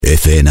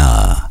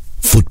FNR,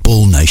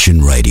 Football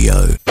Nation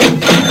Radio.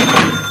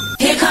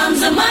 Here comes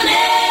the money.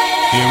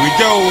 Here we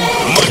go.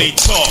 Money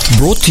talk.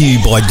 Brought to you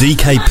by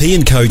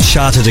DKP & Co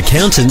Chartered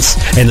Accountants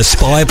and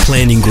Aspire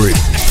Planning Group.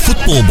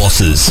 Football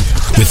Bosses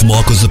with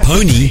Michael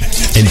Zapponi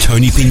and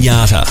Tony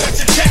Pignata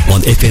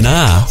on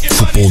FNR,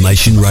 Football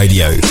Nation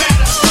Radio.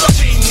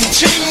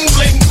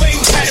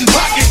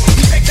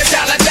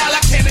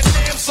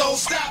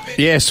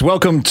 Yes,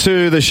 welcome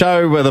to the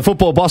show, the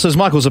Football Bosses.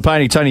 Michael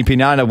Zapponi, Tony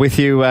Pignata with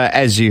you,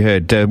 as you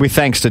heard, with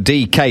thanks to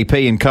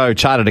DKP & Co,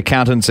 Chartered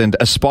Accountants and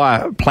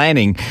Aspire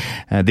Planning.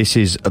 This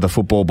is the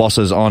Football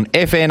Bosses on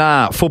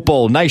FNR,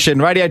 Football Nation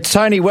Radio.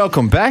 Tony,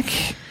 welcome back.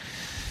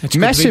 It's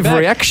massive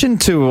reaction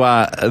to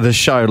the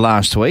show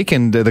last week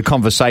and the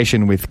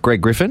conversation with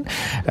Greg Griffin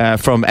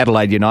from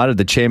Adelaide United,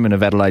 the chairman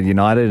of Adelaide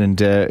United,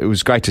 and it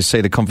was great to see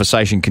the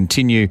conversation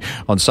continue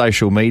on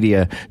social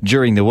media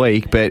during the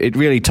week, but it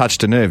really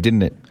touched a nerve,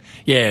 didn't it?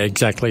 Yeah,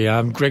 exactly.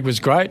 Greg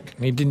was great.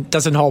 He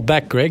doesn't hold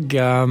back. Greg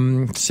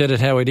said it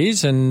how it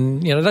is,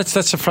 and you know that's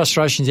the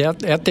frustrations out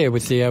there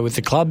with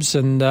the clubs,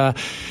 and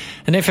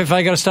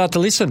FFA got to start to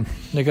listen.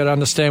 They've got to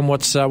understand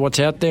what's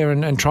out there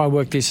and try and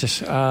work this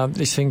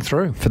thing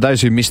through. For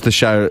those who missed the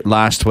show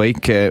last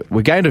week,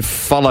 we're going to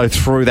follow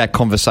through that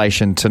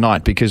conversation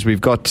tonight because we've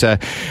got a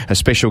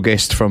special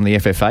guest from the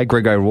FFA,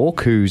 Greg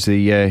O'Rourke, who's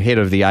the head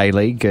of the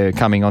A-League,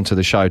 coming onto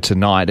the show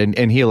tonight,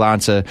 and he'll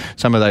answer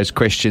some of those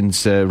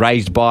questions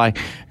raised by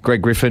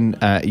Greg Griffin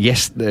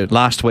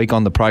last week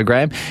on the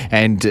program,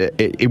 and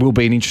it will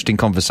be an interesting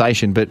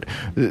conversation. But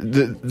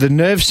the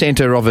nerve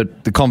centre of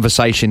it, the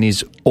conversation,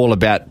 is all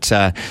about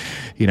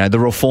the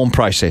reform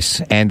process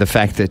and the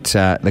fact that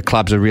the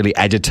clubs are really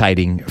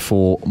agitating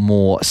for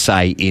more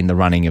say in the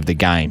running of the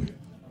game.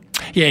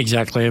 Yeah,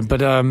 exactly.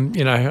 But I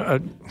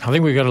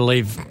think we've got to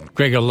leave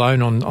Greg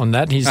alone on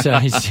that.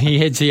 He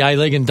heads the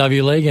A-League and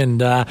W League,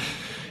 and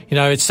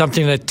it's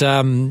something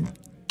that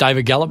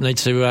David Gallup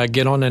needs to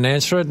get on and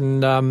answer it.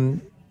 And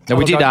now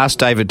we did ask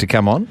David to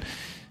come on.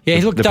 Yeah,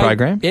 the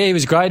program. Yeah, he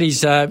was great. He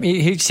said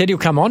he'll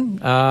come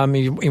on.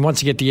 He wants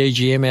to get the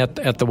EGM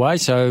out the way,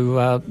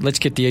 so let's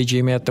get the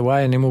EGM out the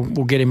way, and then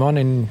we'll get him on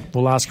and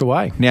we'll ask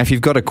away. Now, if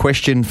you've got a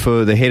question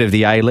for the head of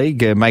the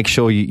A-League, make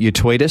sure you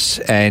tweet us,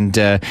 and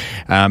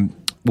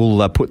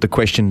we'll put the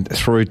question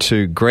through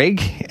to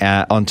Greg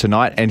on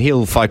tonight, and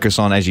he'll focus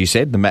on, as you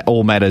said,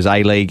 all matters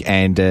A-League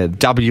and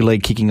W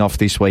League kicking off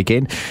this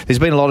weekend. There's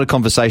been a lot of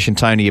conversation,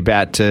 Tony,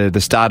 about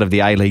the start of the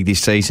A-League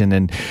this season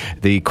and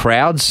the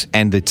crowds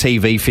and the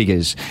TV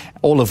figures,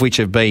 all of which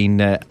have been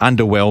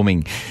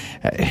underwhelming.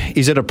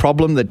 Is it a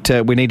problem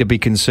that we need to be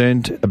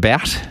concerned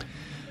about?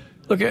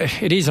 Look,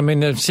 it is. I mean,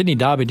 the Sydney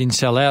Derby didn't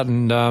sell out,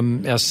 and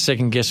our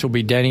second guest will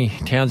be Danny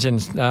Townsend,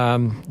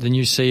 the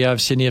new CEO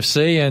of Sydney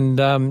FC, and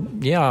I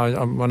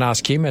want to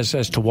ask him as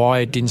to why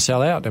it didn't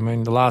sell out. I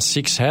mean, the last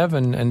 6 have,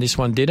 and this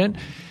one didn't.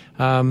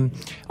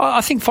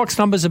 I think Fox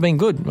numbers have been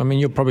good. I mean,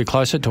 you're probably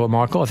closer to it,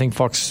 Michael. I think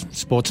Fox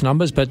Sports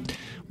numbers, but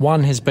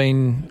one has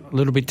been a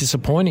little bit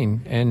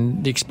disappointing,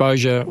 and the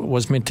exposure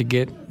was meant to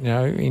get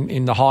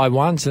in the high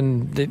ones,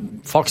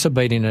 and Fox are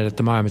beating it at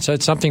the moment. So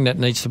it's something that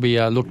needs to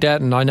be looked at,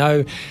 and I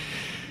know.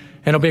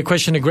 And it'll be a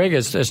question to Greg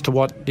as to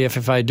what the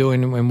FFA are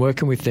doing and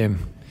working with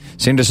them.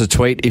 Send us a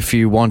tweet if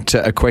you want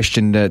a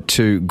question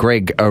to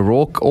Greg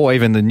O'Rourke, or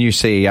even the new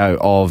CEO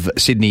of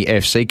Sydney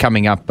FC,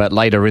 coming up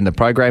later in the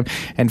program.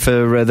 And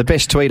for the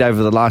best tweet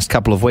over the last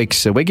couple of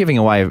weeks, we're giving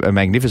away a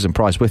magnificent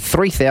prize worth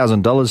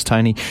 $3,000,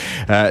 Tony.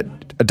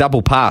 A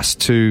double pass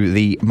to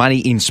the Money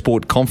in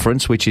Sport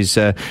conference, which is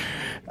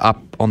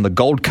up on the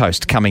Gold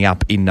Coast coming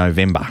up in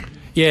November.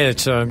 Yeah,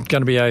 it's going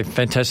to be a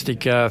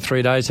fantastic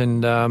 3 days,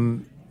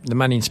 and the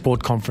Money in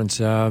Sport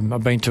conference,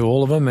 I've been to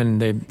all of them,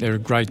 and they're a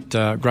great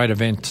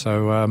event.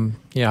 So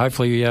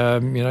hopefully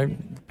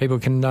people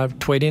can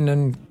tweet in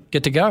and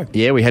get to go.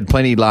 Yeah, we had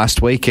plenty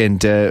last week,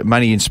 and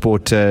Money in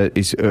Sport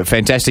is a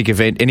fantastic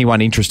event. Anyone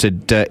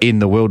interested in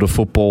the world of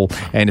football,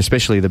 and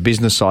especially the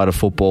business side of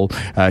football,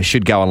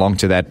 should go along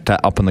to that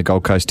up on the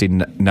Gold Coast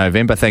in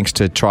November. Thanks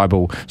to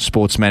Tribal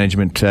Sports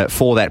Management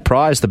for that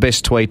prize. The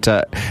best tweet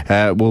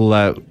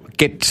will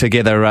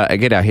get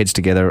our heads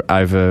together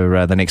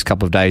over the next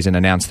couple of days and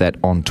announce that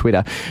on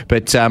Twitter.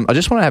 But I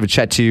just want to have a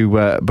chat to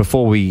you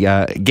before we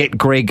get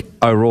Greg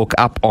O'Rourke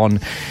up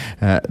on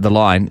the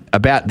line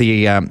about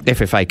the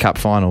FFA Cup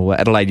final.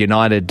 Adelaide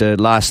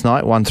United last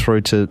night won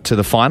through to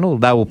the final.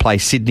 They will play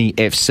Sydney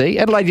FC.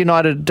 Adelaide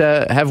United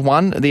have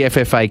won the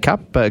FFA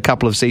Cup a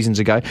couple of seasons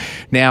ago.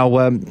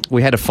 Now,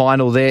 we had a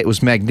final there. It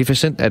was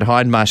magnificent at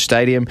Hindmarsh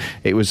Stadium.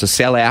 It was a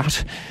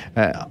sellout.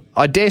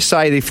 I dare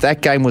say that if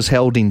that game was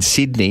held in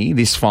Sydney,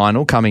 this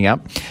final coming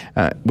up,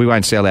 we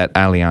won't sell out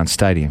Allianz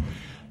Stadium.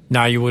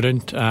 No, you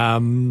wouldn't.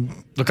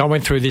 Look, I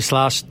went through this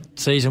last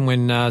season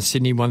when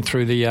Sydney won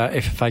through the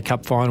FFA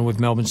Cup final with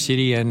Melbourne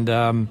City, and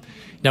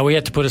we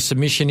had to put a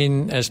submission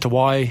in as to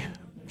why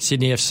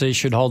Sydney FC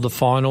should hold the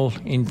final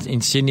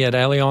in Sydney at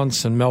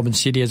Allianz, and Melbourne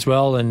City as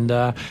well. And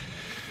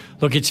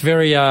look, it's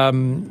very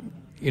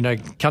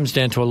comes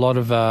down to a lot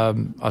of,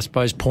 I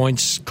suppose,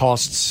 points,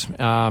 costs,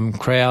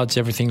 crowds,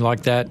 everything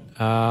like that.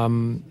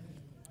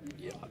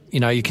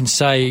 you can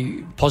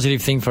say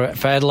positive thing for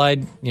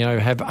Adelaide,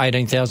 have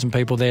 18,000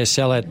 people there,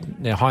 sell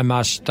at their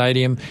Hindmarsh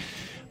Stadium.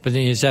 But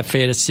then is that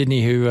fair to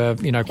Sydney, who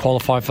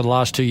qualified for the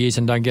last 2 years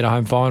and don't get a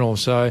home final?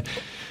 So,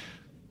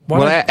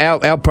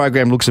 our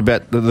program looks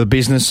about the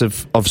business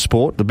of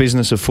sport, the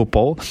business of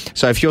football.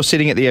 So if you're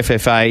sitting at the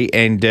FFA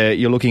and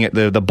you're looking at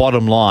the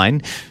bottom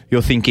line,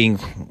 you're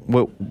thinking,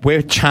 well,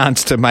 we're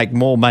chanced to make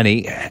more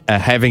money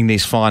having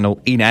this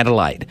final in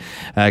Adelaide.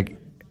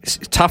 It's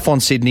tough on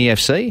Sydney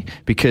FC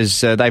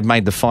because they've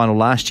made the final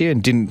last year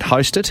and didn't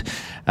host it.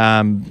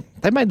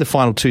 They made the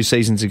final 2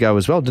 seasons ago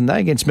as well, didn't they,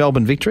 against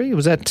Melbourne Victory?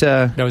 Was that...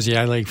 that was the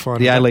A-League final.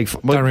 The A-League...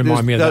 Don't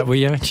remind me of that, will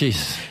you?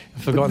 Jeez,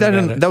 I've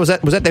forgotten about it.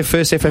 Was that their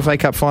first FFA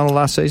Cup final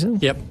last season?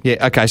 Yep.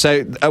 Yeah, okay,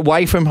 so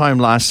away from home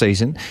last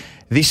season.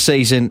 This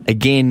season,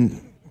 again,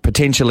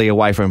 potentially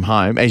away from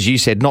home. As you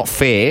said, not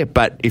fair,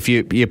 but if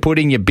you're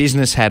putting your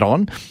business hat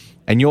on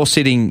and you're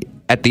sitting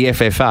at the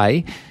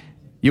FFA,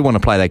 you want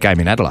to play that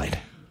game in Adelaide.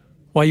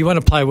 Well, you want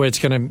to play where it's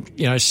going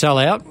to, sell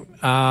out.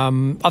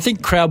 I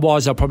think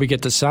crowd-wise they'll probably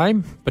get the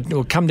same, but it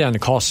will come down to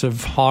costs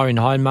of hiring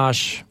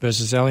Hindmarsh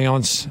versus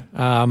Allianz.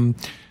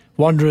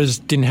 Wanderers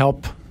didn't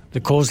help the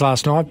cause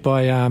last night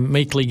by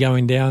meekly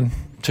going down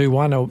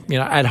 2-1,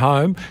 at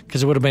home,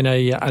 because it would have been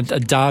a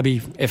derby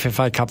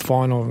FFA Cup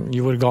final.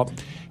 You would have got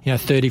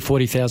 30,000,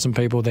 40,000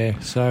 people there.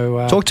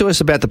 So talk to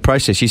us about the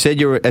process. You said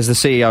you were, as the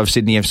CEO of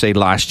Sydney FC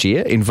last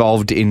year,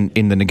 involved in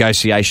the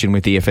negotiation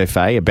with the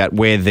FFA about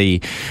where the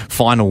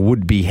final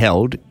would be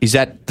held. Is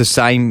that the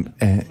same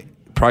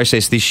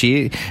process this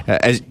year?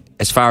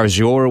 As far as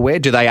you're aware,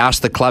 do they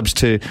ask the clubs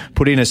to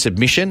put in a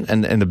submission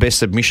and the best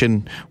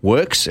submission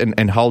works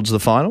and holds the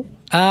final?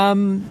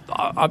 I'm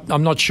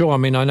not sure. I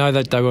mean, I know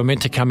that they were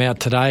meant to come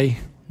out today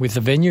with the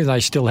venue.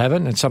 They still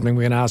haven't. It's something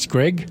we're going to ask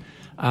Greg.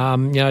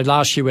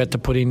 Last year we had to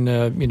put in,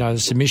 the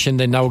submission.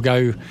 Then they'll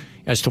go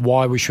as to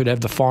why we should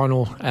have the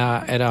final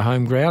at our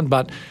home ground.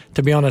 But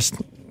to be honest,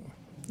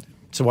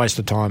 it's a waste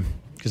of time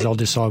because they'll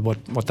decide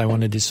what they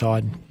want to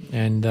decide.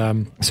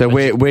 And so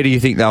where do you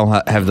think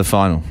they'll have the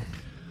final?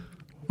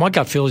 My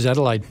gut feel is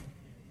Adelaide.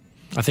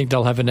 I think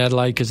they'll have an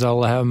Adelaide because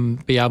they'll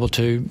be able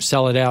to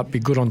sell it out, be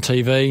good on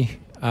TV,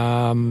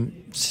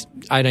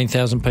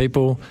 18,000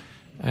 people,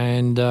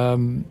 and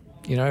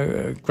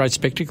a great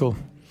spectacle.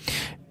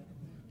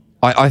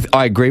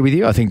 I agree with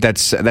you. I think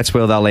that's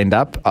where they'll end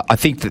up. I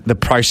think that the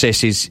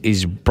process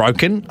is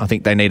broken. I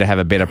think they need to have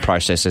a better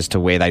process as to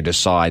where they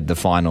decide the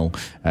final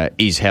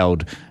is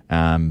held.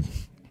 And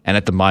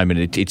at the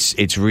moment,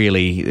 it's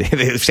really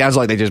it sounds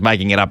like they're just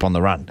making it up on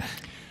the run.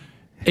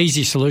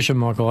 Easy solution,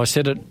 Michael. I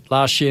said it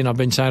last year, and I've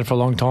been saying it for a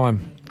long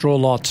time. Draw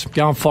lots.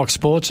 Go on Fox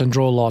Sports and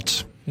draw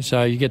lots.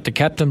 So you get the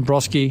captain,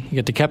 Broski, you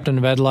get the captain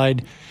of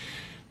Adelaide,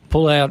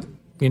 pull out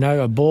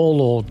a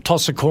ball or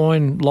toss a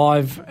coin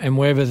live, and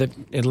wherever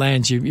it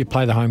lands, you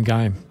play the home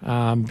game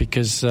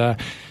because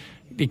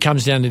it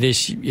comes down to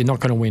this. You're not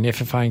going to win.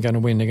 FFA ain't going to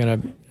win. They're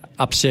going to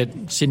upset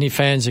Sydney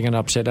fans. They're going to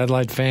upset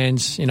Adelaide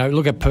fans.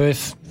 Look at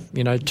Perth.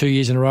 2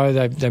 years in a row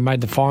they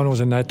made the finals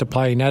and they had to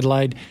play in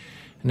Adelaide,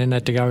 and then they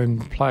had to go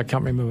and play. I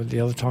can't remember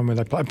the other time where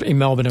they played in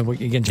Melbourne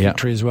against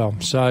Victory as well.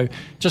 So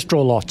just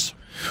draw lots.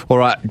 All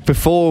right,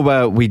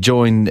 before we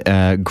join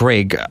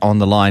Greg on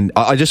the line,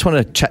 I just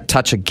want to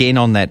touch again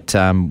on that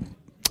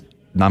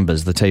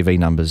numbers, the TV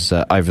numbers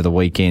over the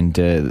weekend.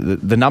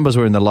 The numbers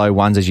were in the low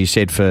ones, as you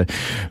said, for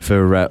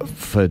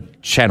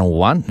Channel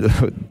 1,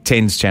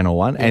 10's Channel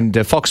 1,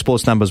 and Fox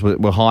Sports numbers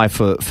were high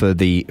for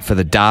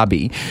the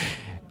derby.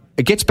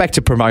 It gets back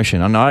to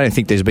promotion, and I don't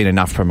think there's been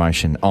enough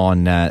promotion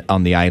on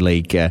the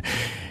A-League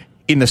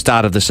in the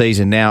start of the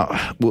season.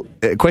 Now,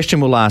 a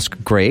question we'll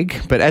ask Greg,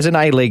 but as an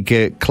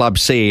A-League club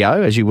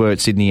CEO, as you were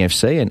at Sydney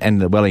FC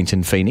and the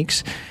Wellington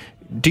Phoenix,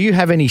 do you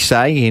have any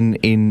say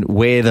in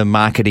where the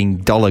marketing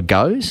dollar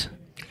goes?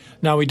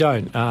 No, we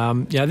don't.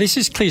 This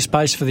is clear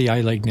space for the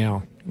A-League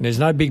now. There's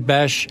no big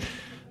bash.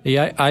 The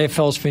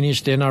AFL's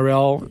finished,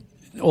 NRL,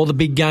 all the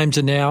big games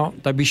are now.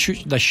 They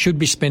should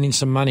be spending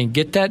some money.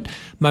 Get that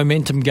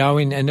momentum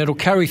going, and it'll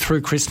carry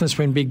through Christmas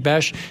when Big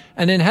Bash,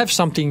 and then have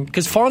something,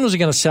 because finals are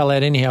going to sell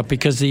out anyhow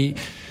because the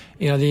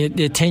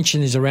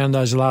attention is around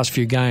those last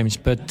few games.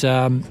 But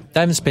they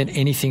haven't spent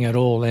anything at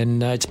all,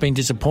 and it's been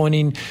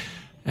disappointing.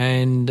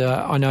 And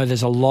I know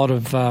there's a lot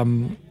of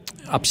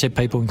upset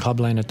people in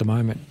Clubland at the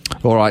moment.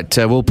 All right,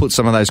 we'll put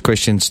some of those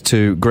questions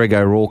to Greg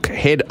O'Rourke,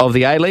 head of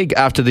the A-League,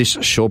 after this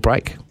short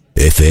break.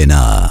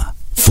 FNR,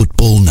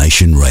 Football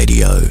Nation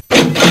Radio.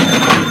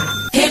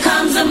 Here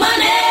comes the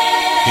money.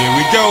 Here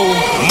we go.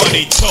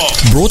 Money talk.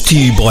 Brought to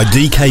you by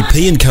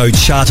DKP & Co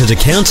Chartered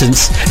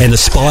Accountants and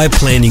Aspire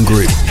Planning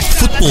Group.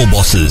 Football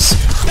Bosses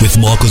with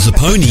Michael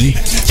Zapponi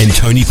and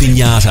Tony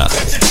Pignata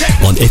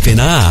on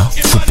FNR,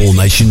 Football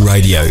Nation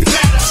Radio.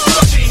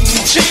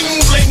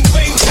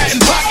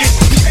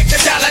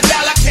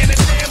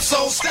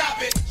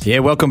 Yeah,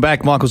 welcome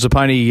back. Michael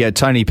Zapponi,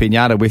 Tony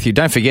Pignata with you.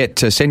 Don't forget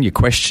to send your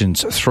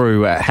questions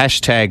through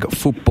hashtag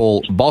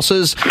Football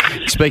Bosses.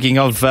 Speaking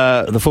of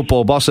the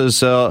football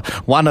bosses,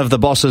 one of the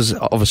bosses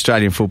of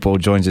Australian football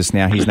joins us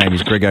now. His name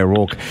is Greg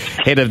O'Rourke,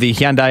 head of the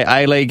Hyundai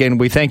A-League, and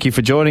we thank you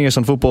for joining us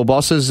on Football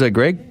Bosses,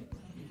 Greg.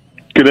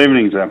 Good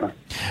evening, Zappa.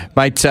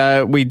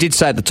 Mate, we did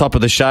say at the top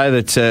of the show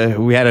that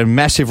we had a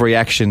massive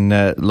reaction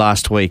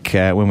last week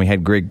when we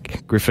had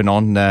Greg Griffin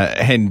on,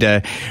 and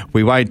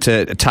we won't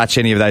touch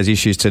any of those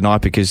issues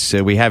tonight because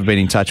we have been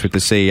in touch with the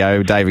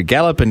CEO, David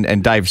Gallop,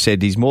 and Dave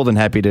said he's more than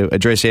happy to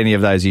address any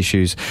of those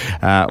issues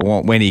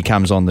when he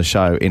comes on the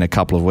show in a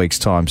couple of weeks'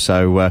 time.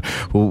 So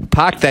we'll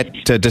park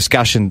that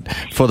discussion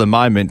for the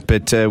moment,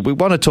 but we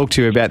want to talk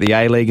to you about the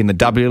A-League and the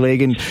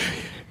W-League, and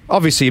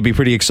obviously, you'll be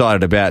pretty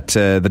excited about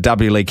the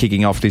W League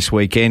kicking off this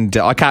weekend.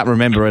 I can't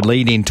remember a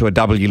lead into a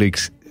W League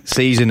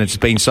season. It's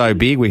been so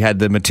big. We had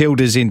the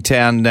Matildas in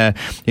town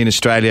in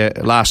Australia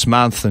last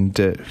month, and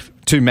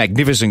two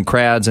magnificent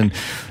crowds. And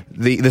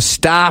the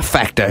star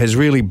factor has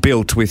really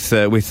built with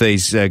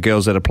these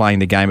girls that are playing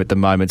the game at the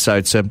moment. So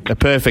it's a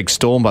perfect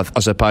storm, I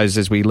suppose,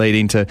 as we lead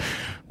into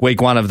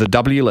week one of the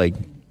W League.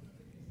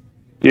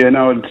 Yeah,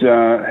 no, it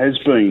has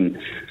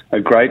been a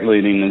great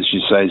lead-in, as you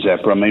say,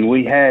 Zappa. I mean,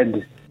 we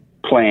had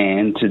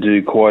planned to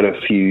do quite a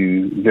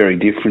few very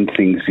different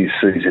things this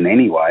season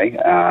anyway,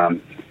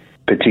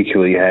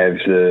 particularly have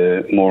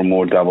the more and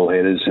more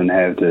doubleheaders and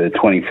have the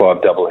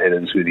 25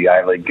 doubleheaders with the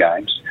A-League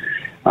games,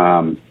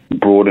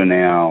 broaden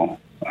our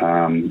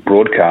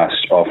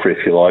broadcast offer,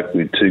 if you like,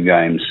 with 2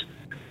 games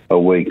a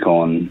week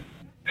on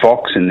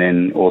Fox, and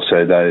then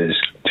also those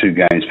 2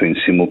 games being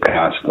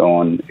simulcast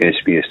on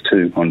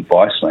SBS2 on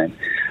Viceland.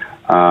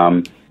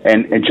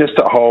 And just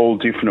a whole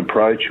different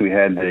approach. We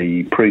had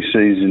the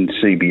pre-season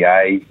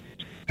CBA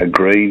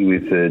agreed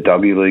with the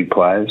W League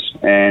players,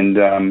 and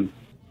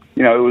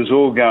it was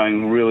all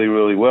going really,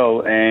 really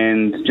well,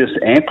 and just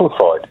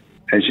amplified,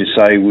 as you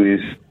say, with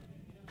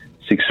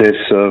success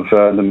of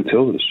the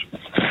Matildas.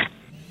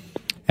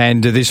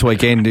 And this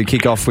weekend to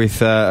kick off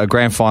with a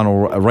grand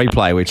final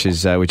replay, which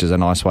is a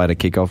nice way to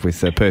kick off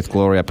with Perth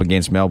Glory up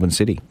against Melbourne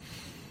City.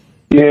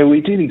 Yeah,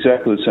 we did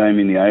exactly the same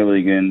in the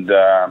A-League, and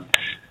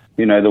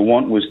the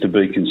want was to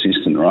be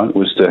consistent, right? It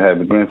was to have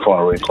a grand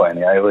final replay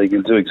in the A-League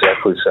and do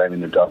exactly the same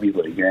in the W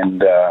League.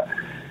 And,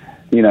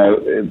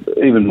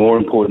 even more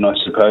important, I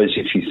suppose,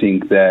 if you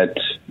think that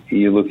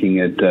you're looking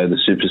at the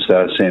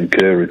superstar Sam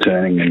Kerr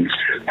returning and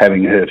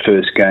having her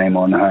first game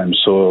on home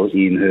soil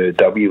in her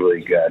W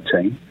League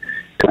team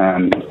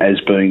as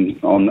being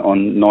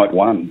on night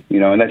one,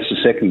 and that's the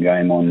second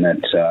game on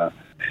that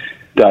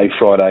day.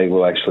 Friday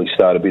will actually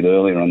start a bit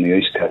earlier on the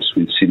East Coast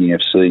with Sydney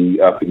FC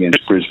up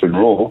against Brisbane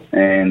Roar,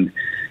 and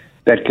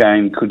that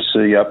game could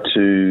see up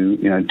to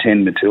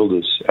 10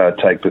 Matildas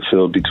take the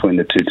field between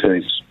the two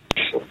teams.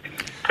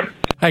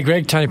 Hey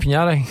Greg, Tony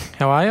Pignata,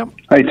 how are you?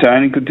 Hey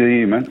Tony, good to hear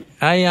you, man.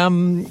 Hey,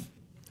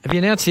 have you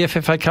announced the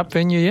FFA Cup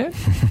venue yet?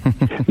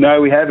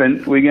 No, we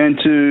haven't. We're going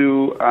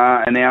to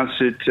announce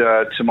it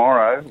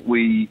tomorrow.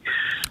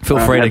 Feel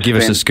free to give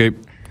us a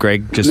scoop,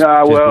 Greg.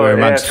 We're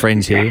amongst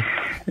friends here.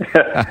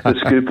 The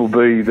scoop will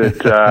be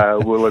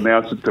that we'll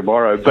announce it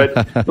tomorrow.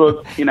 But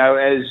look,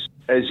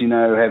 as you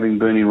know, having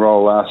been in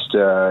role last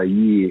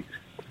year,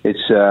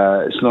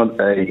 it's not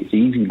an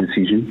easy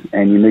decision,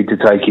 and you need to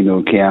take into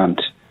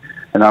account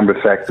a number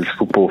of factors: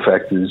 football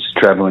factors,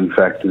 travelling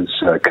factors,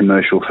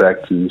 commercial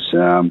factors,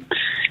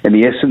 and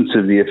the essence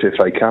of the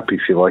FFA Cup,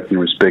 if you like, in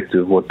respect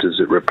of what does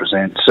it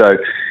represent. So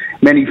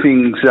many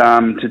things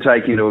to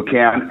take into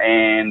account,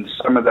 and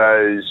some of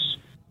those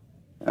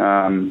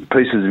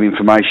pieces of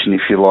information,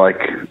 if you like,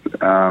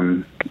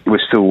 we're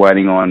still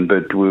waiting on,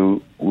 but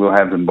we'll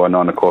have them by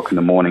 9 o'clock in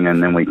the morning,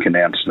 and then we can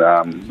announce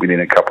within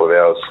a couple of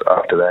hours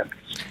after that.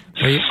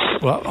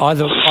 Well,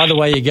 either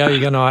way you go, you're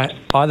going to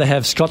either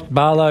have Scott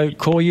Barlow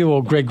call you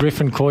or Greg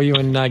Griffin call you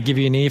and give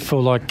you an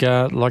earful like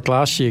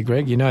last year,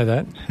 Greg. You know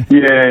that.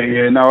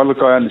 Yeah. No, look,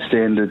 I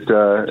understand that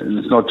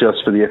it's not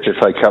just for the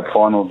FFA Cup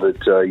final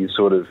that you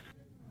sort of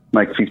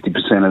make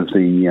 50% of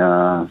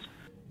the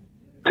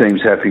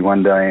teams happy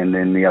one day and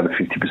then the other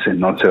 50%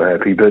 not so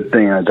happy. But,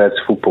 that's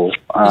football.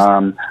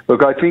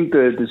 Look, I think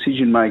the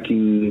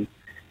decision-making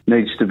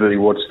needs to be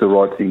what's the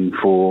right thing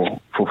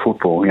for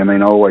football. I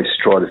mean, I always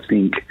try to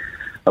think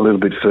a little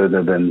bit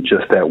further than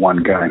just that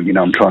one game.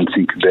 I'm trying to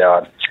think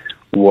about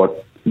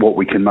what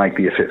we can make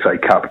the FFA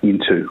Cup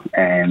into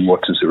and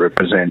what does it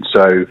represent.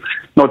 So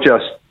not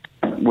just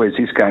where's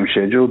this game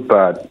scheduled,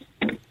 but,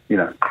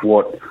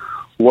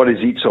 what is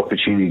its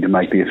opportunity to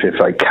make the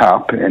FFA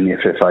Cup and the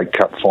FFA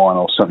Cup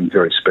final something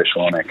very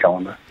special on our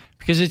calendar?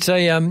 Because it's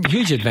a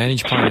huge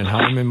advantage playing at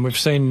home, and we've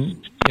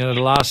seen, the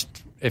last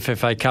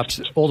FFA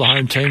Cups, all the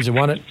home teams have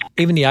won it.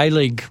 Even the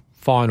A-League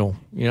final,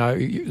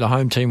 the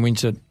home team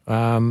wins it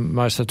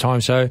most of the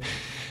time. So,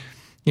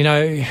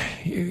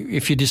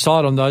 if you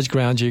decide on those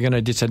grounds, you're going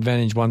to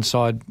disadvantage one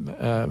side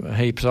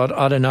heaps.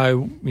 I don't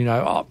know.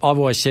 I've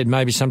always said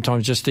maybe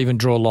sometimes just even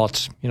draw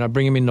lots.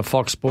 Bring them into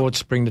Fox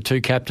Sports, bring the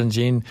 2 captains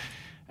in,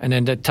 and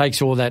then that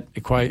takes all that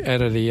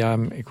out of the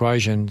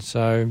equation.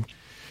 So,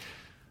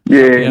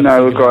 Yeah,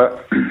 no,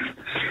 look,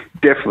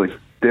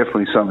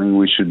 definitely something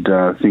we should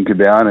think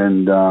about.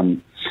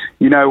 And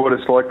you know what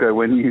it's like, though,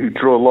 when you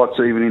draw lots,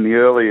 even in the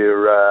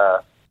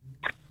earlier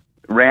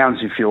rounds,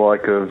 if you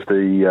like, of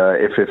the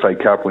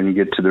FFA Cup, when you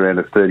get to the round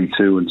of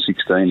 32 and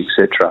 16,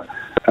 etc.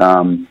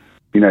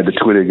 You know, the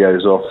Twitter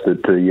goes off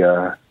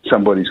that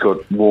somebody's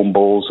got warm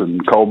balls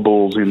and cold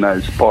balls in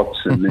those pots,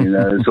 and you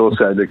know, there's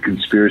also the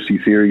conspiracy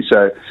theory.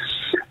 So,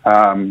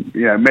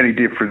 you know, many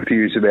different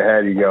theories about how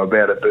you go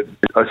about it, but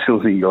I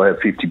still think you'll have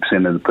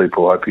 50% of the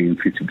people hoping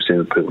and 50%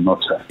 of the people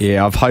not so.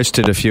 Yeah, I've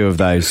hosted a few of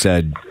those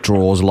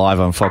draws live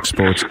on Fox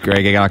Sports,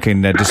 Greg. I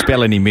can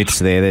dispel any myths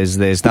there.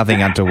 There's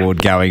nothing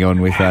untoward going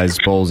on with those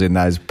balls in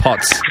those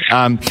pots.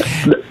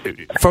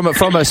 From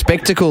a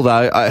spectacle,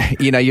 though,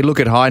 you know, you look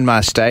at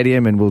Hindmarsh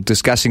Stadium, and we were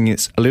discussing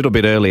this a little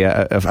bit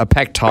earlier, a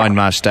packed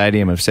Hindmarsh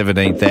Stadium of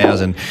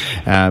 17,000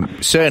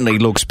 certainly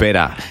looks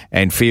better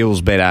and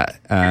feels better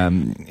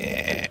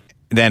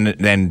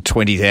than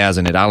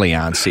 20,000 at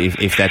Allianz,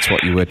 if that's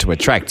what you were to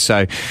attract.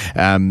 So,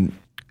 and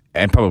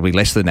probably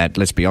less than that,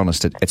 let's be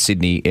honest, at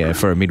Sydney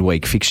for a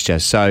midweek fixture.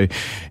 So,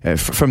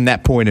 from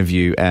that point of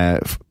view,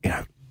 you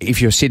know, if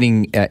you're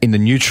sitting in the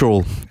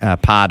neutral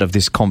part of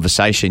this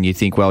conversation, you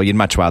think, well, you'd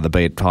much rather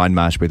be at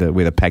Hindmarsh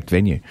with a packed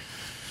venue.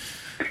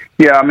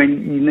 Yeah, I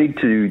mean, you need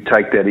to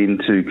take that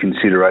into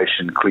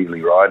consideration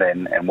clearly, right?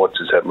 And what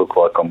does that look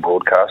like on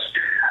broadcast?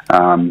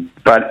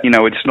 But you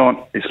know, it's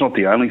not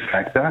the only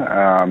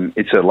factor.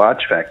 It's a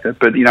large factor,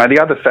 but you know,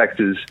 the other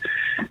factors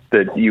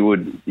that you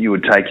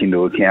would take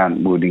into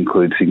account would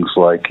include things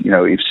like, you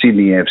know, if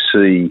Sydney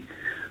FC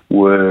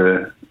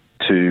were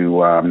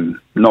to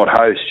not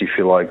host, if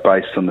you like,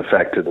 based on the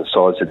fact of the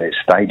size of their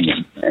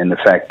stadium and the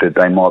fact that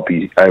they might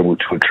be able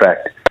to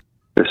attract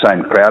the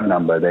same crowd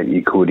number that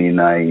you could in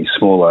a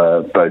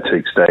smaller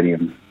boutique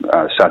stadium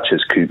such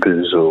as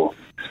Cooper's or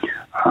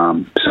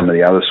some of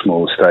the other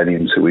smaller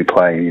stadiums that we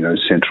play, you know,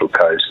 Central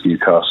Coast,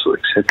 Newcastle,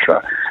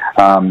 etc.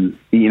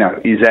 You know,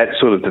 is that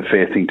sort of the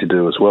fair thing to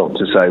do as well,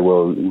 to say,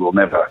 well, we'll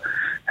never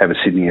have a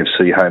Sydney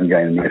FC home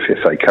game in the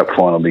FFA Cup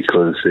final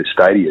because their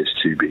stadium is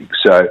too big.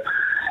 So,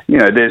 you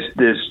know,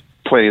 there's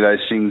plenty of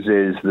those things.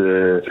 There's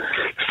the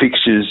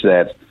fixtures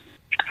that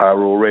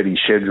are already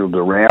scheduled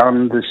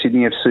around the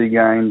Sydney FC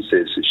games.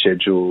 There's a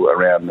schedule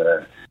around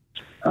the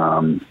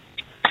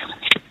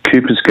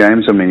Cooper's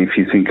games. I mean, if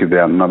you think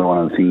about another one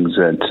of the things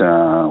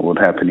that would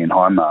happen in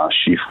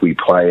Hindmarsh, if we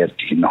play it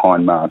in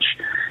Hindmarsh,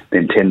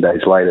 then 10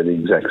 days later the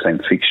exact same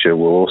fixture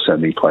will also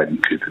be played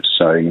in Cooper's.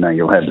 So, you know,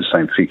 you'll have the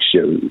same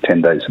fixture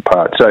 10 days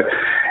apart. So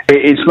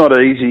it's not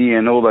easy,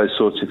 and all those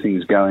sorts of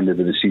things go into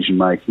the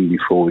decision-making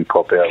before we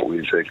pop out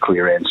with a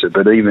clear answer.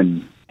 But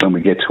even when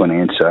we get to an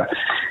answer,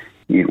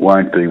 it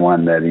won't be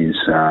one that is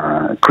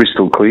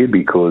crystal clear,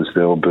 because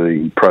there'll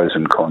be pros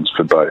and cons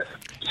for both.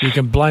 You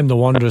can blame the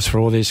Wanderers for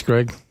all this,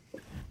 Greg.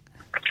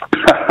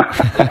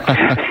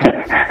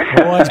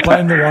 Always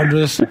blame the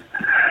Wanderers.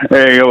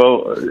 Yeah,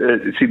 well,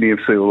 Sydney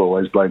FC will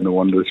always blame the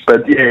Wanderers.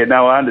 But, yeah,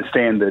 no, I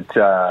understand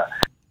that,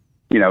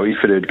 you know, if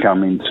it had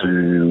come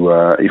into,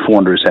 if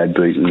Wanderers had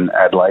beaten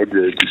Adelaide,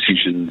 the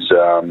decisions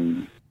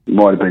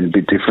might have been a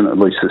bit different. At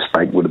least the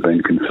stake would have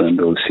been confirmed,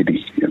 or the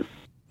city. Yeah.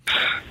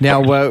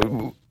 Now,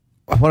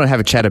 I want to have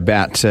a chat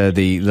about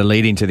the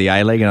lead into the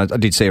A-League, and I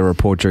did see a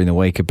report during the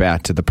week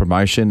about the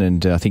promotion,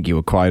 and I think you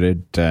were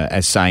quoted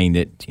as saying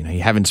that, you know,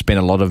 you haven't spent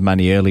a lot of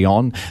money early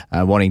on,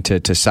 wanting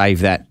to save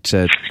that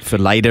for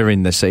later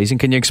in the season.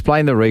 Can you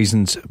explain the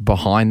reasons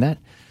behind that?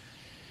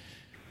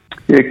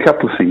 Yeah, a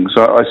couple of things.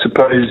 I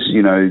suppose,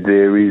 you know,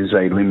 there is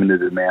a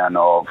limited amount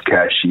of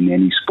cash in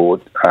any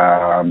sport.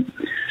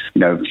 You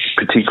know,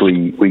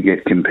 particularly we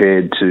get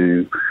compared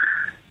to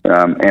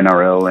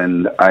NRL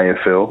and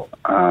AFL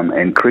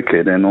and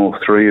cricket, and all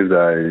three of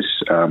those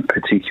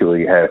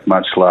particularly have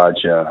much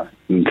larger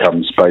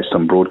incomes based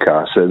on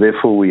broadcast. So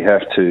therefore we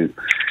have to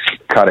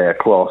cut our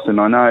cloth. And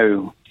I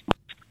know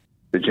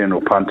the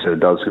general punter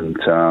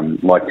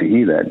doesn't like to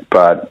hear that,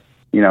 but,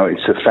 you know,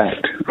 it's a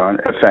fact, right?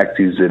 A fact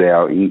is that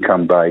our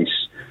income base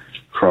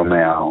from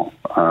our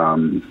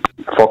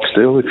Fox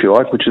deal, if you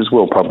like, which is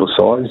well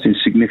publicised, is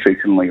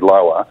significantly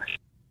lower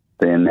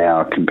than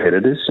our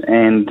competitors,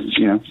 and,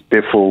 you know,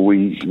 therefore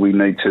we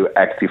need to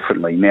act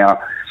differently. Now,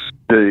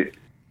 the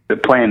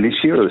plan this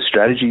year, or the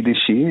strategy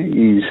this year,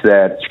 is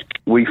that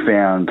we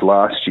found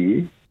last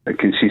year,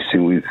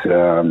 consistent with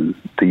the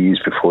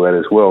years before that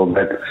as well,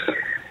 that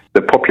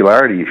the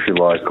popularity, if you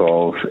like,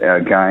 of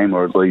our game,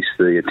 or at least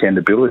the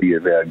attendability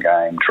of our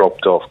game,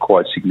 dropped off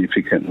quite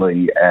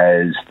significantly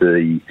as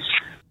the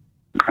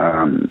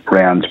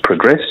rounds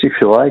progressed, if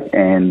you like,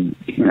 and,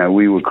 you know,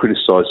 we were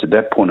criticised at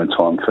that point in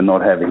time for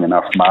not having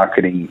enough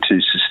marketing to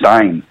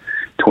sustain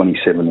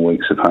 27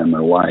 weeks of home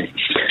and away.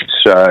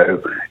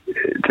 So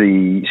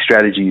the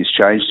strategy has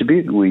changed a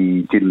bit.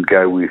 We didn't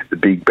go with the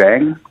big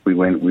bang. We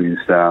went with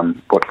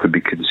what could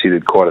be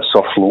considered quite a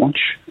soft launch.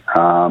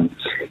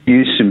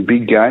 Used some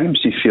big games,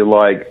 if you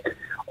like,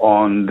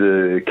 on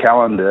the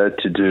calendar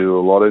to do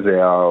a lot of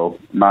our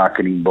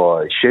marketing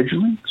by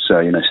scheduling. So,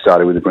 you know,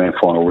 started with the grand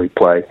final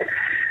replay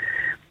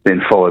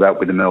then followed up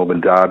with the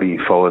Melbourne Derby,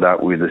 followed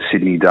up with the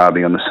Sydney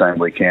Derby on the same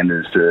weekend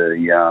as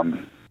the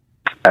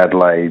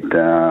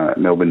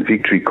Adelaide-Melbourne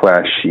victory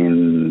clash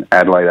in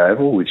Adelaide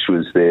Oval, which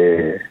was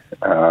their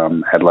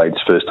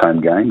Adelaide's first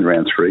home game,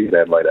 round 3 at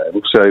Adelaide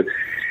Oval. So,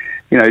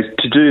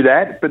 to do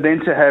that, but then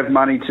to have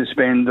money to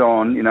spend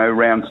on,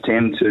 rounds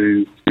 10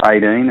 to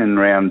 18 and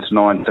rounds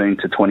 19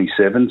 to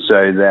 27,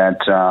 so that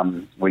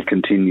we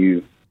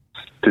continue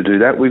to do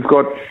that. We've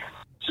got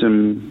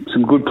some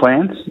good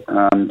plans,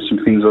 some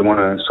things I want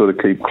to sort of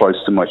keep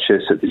close to my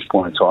chest at this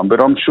point in time.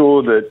 But I'm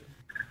sure that,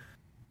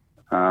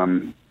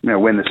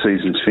 when the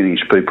season's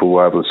finished, people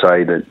will be able to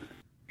say that,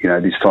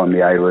 this time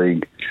the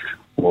A-League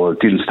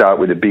didn't start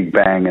with a big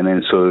bang and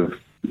then sort of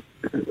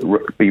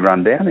be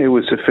run down. It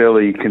was a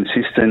fairly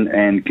consistent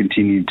and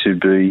continued to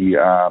be,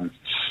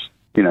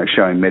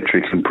 showing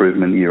metric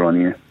improvement year on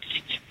year.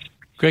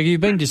 Greg,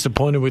 you've been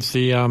disappointed with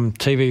the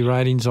TV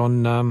ratings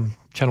on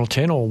Channel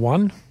 10 or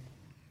 1?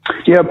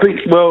 Yeah,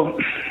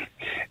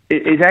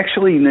 it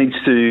actually needs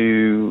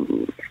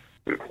to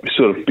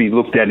sort of be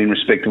looked at in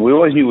respect of, we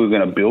always knew we were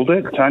going to build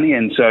it, Tony,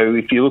 and so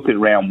if you look at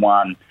round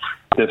 1,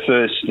 the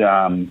first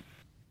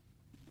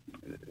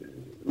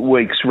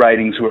week's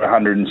ratings were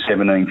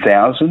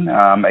 117,000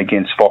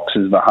 against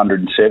Fox's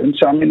 107.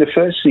 So, the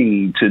first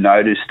thing to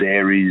notice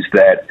there is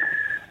that,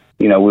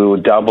 we were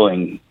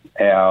doubling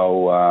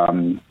our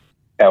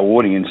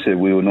audience that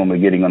we were normally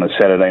getting on a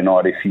Saturday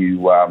night if you,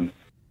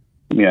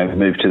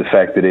 move to the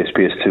fact that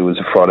SPS2 was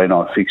a Friday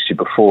night fixture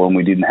before and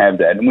we didn't have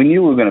that. And we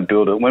knew we were going to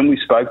build it. When we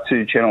spoke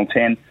to Channel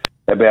 10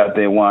 about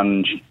their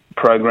 1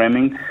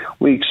 programming,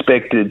 we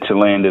expected to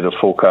land at a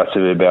forecast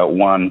of about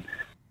 1.5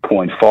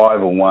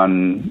 or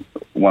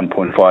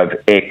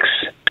 1.5x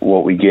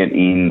what we get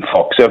in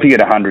Fox. So if you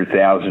get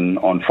 100,000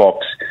 on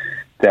Fox,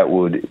 that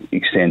would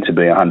extend to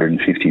be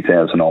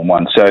 150,000 on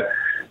 1. So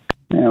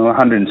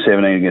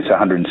 117 against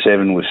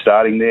 107 was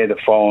starting there. The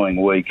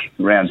following week,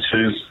 round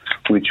 2,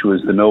 which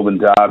was the Melbourne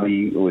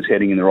Derby, was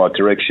heading in the right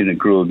direction. It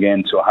grew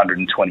again to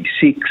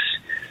 126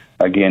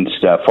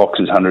 against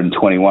Fox's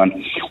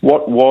 121.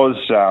 What was,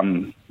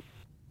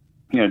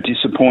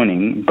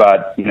 disappointing,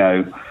 but,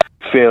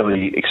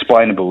 fairly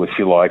explainable, if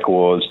you like,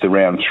 was the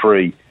round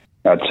 3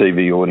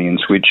 TV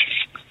audience, which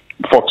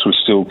Fox was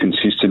still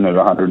consistent at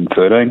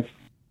 113.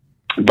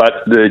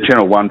 But the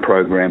Channel 1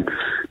 program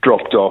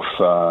dropped off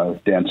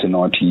down to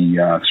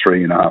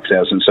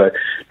 93,500, so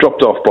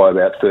dropped off by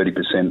about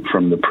 30%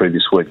 from the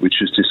previous week, which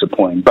was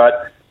disappointing.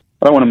 But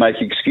I don't want to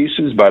make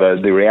excuses, but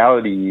the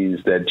reality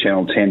is that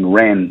Channel 10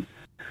 ran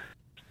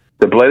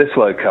the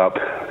Bledisloe Cup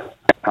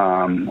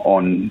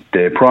on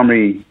their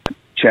primary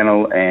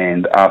channel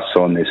and us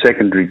on their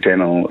secondary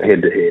channel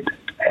head-to-head.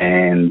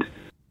 And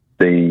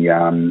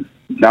the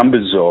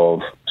numbers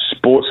of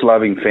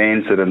sports-loving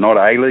fans that are not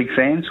A-League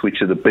fans,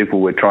 which are the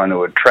people we're trying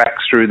to attract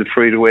through the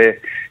free-to-air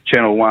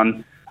Channel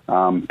 1,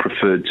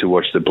 preferred to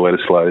watch the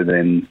Bledisloe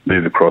than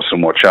move across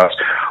and watch us.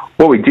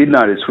 What we did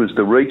notice was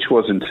the reach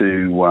wasn't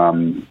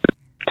too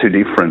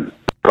different,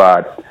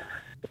 but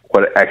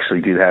what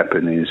actually did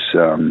happen is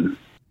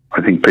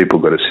I think people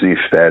got a sniff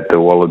that the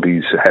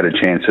Wallabies had a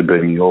chance of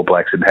beating the All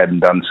Blacks and hadn't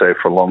done so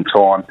for a long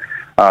time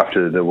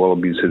after the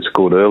Wallabies had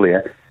scored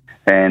earlier.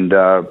 And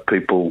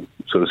people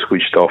sort of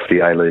switched off the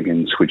A-League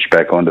and switched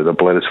back onto the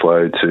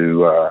Bledisloe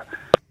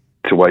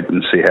to wait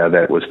and see how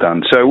that was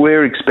done. So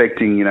we're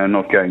expecting,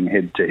 not going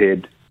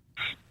head-to-head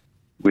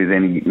with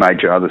any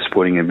major other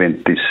sporting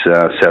event this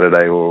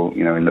Saturday or,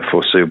 in the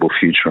foreseeable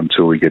future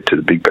until we get to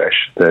the Big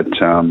Bash, that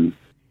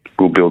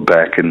we'll build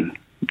back, and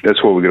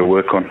that's what we're going to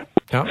work on.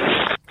 Yeah,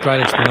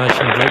 great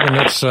explanation, Greg, and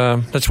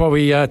that's why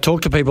we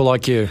talk to people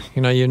like you.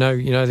 You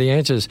know the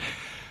answers.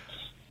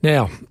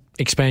 Now,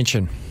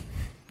 expansion.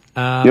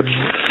 Yep.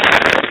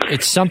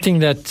 It's something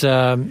that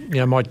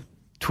my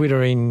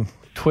Twittering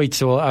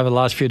tweets over the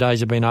last few days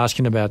have been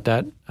asking about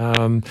that.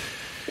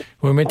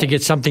 We were meant to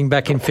get something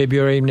back in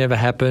February, never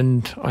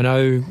happened. I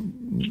know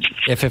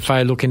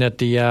FFA looking at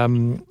the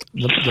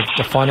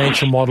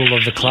financial model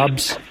of the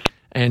clubs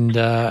and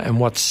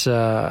what's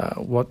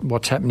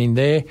happening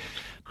there,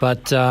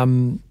 but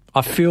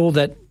I feel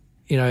that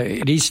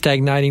it is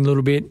stagnating a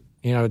little bit.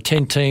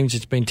 10 teams.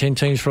 It's been 10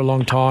 teams for a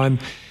long time.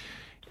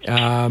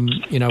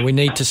 We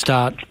need to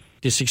start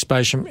this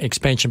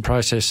expansion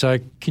process. So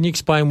can you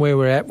explain where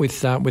we're at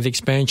with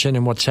expansion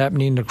and what's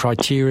happening, the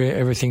criteria,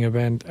 everything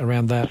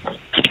around that?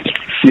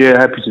 Yeah,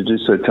 happy to do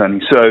so,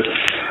 Tony. So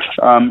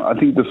I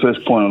think the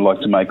first point I'd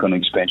like to make on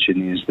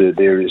expansion is that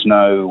there is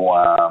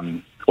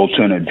no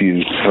alternate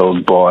view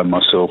held by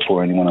myself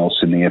or anyone else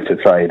in the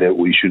FFA that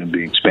we shouldn't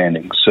be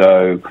expanding.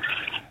 So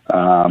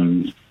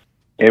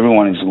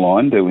everyone is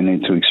aligned that we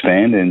need to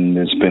expand, and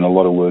there's been a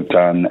lot of work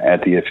done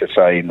at the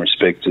FFA in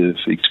respect of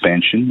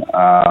expansion.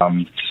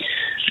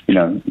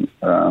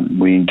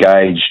 We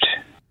engaged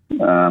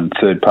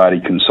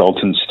third-party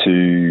consultants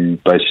to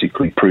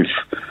basically proof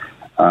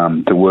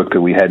the work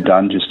that we had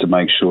done, just to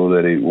make sure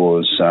that it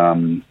was,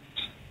 on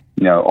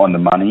the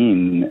money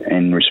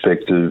in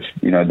respect of,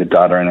 the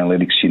data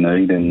analytics you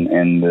need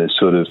and the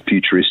sort of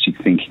futuristic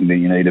thinking that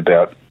you need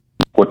about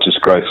what does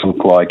growth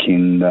look like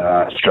in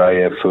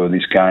Australia for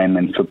this game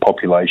and for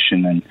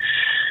population and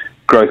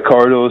growth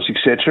corridors,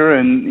 etc.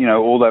 And, you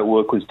know, all that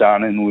work was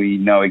done, and we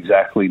know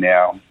exactly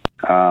now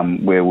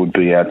where would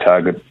be our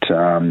target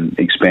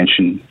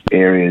expansion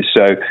areas.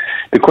 So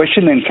the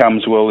question then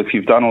comes, well, if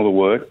you've done all the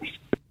work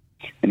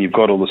and you've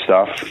got all the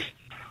stuff,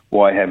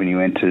 why haven't you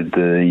entered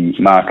the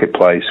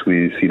marketplace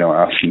with, you know,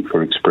 asking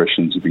for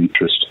expressions of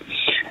interest?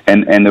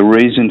 And the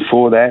reason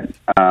for that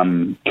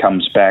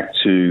comes back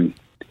to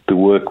the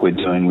work we're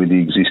doing with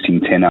the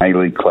existing 10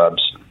 A-League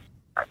clubs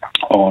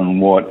on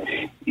what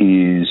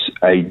is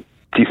a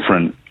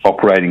different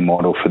operating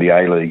model for the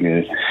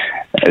A-League.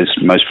 As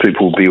most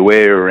people will be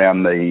aware,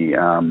 around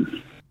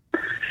the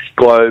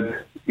globe,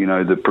 you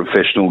know, the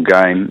professional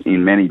game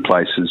in many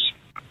places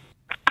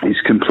is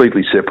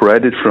completely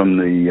separated from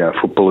the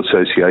Football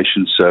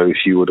Association. So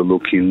if you were to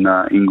look in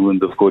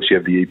England, of course, you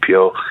have the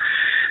EPL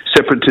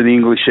separate to the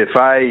English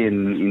FA.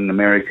 In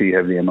America, you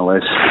have the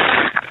MLS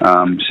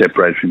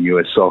separated from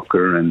US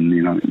Soccer, and,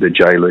 you know, the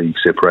J League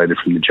separated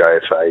from the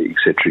JFA,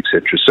 etc.,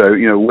 etc. So,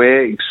 you know,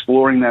 we're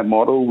exploring that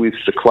model with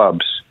the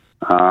clubs,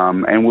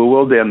 and we're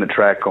well down the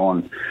track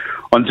on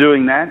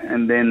doing that.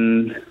 And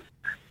then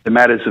the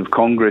matters of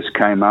Congress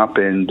came up,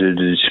 and a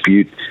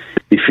dispute,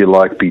 if you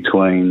like,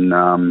 between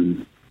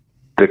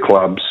the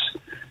clubs,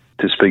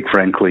 to speak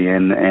frankly,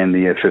 and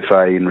the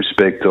FFA in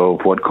respect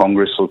of what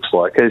Congress looks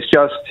like, has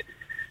just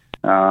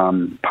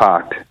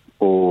parked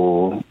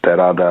all that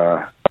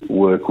other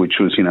work, which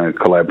was, you know,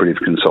 collaborative,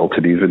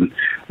 consultative. And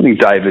I think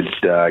David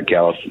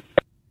Gallup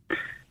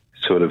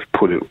sort of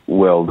put it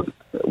well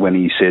when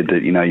he said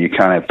that, you know, you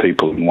can't have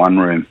people in one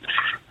room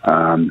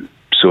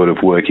sort of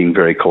working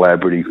very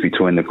collaborative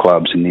between the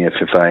clubs and the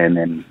FFA, and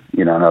then,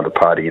 you know, another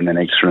party in the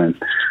next room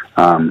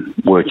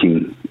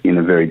working in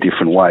a very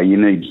different way. You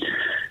need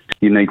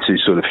to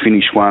sort of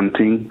finish one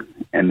thing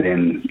and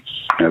then,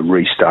 you know,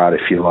 restart,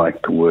 if you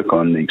like, the work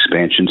on the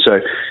expansion. So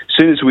as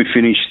soon as we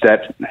finish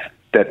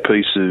that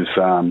piece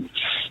of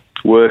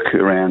work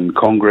around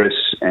Congress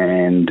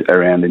and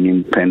around an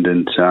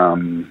independent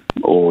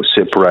or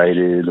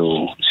separated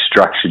or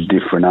structured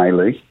different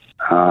A-League,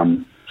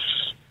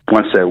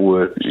 once that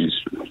work is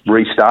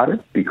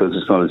restarted, because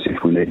it's not as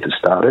if we need to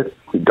start it,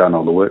 we've done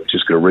all the work,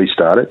 just got to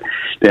restart it,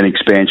 then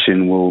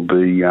expansion will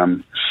be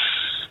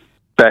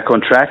back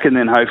on track. And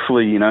then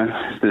hopefully, you know,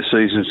 the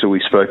seasons that we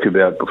spoke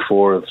about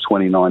before of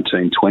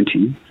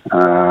 2019-20,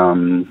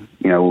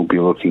 you know, we'll be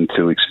looking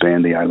to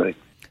expand the A-League.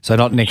 So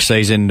not next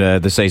season,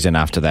 the season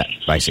after that,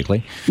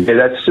 basically? Yeah,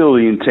 that's still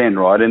the intent,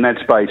 right? And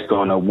that's based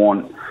on a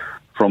want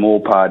from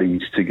all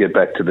parties to get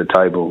back to the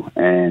table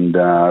and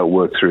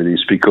work through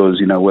this, because,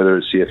 you know, whether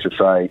it's the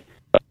FFA,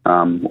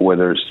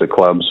 whether it's the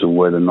clubs, or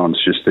whether or not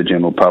it's just the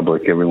general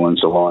public,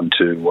 everyone's aligned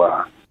to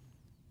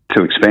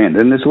expand.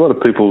 And there's a lot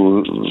of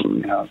people,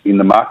 you know, in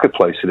the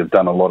marketplace that have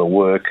done a lot of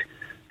work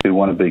who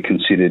want to be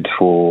considered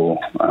for,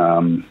 you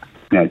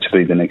know, to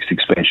be the next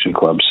expansion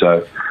club.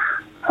 So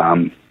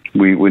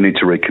we need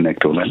to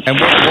reconnect all that. And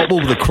what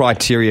will the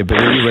criteria be?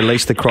 Will you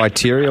release the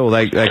criteria, or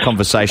they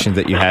conversations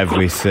that you have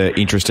with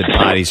interested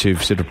parties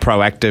who've sort of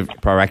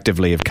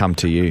proactively have come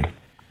to you?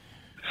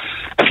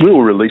 We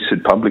will release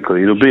it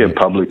publicly. It'll be a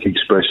public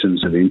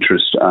expressions of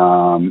interest,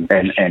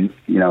 and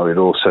you know,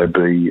 it'll also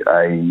be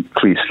a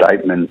clear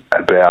statement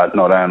about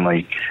not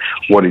only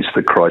what is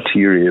the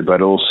criteria,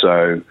 but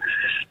also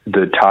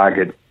the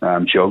target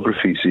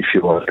geographies, if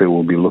you like, that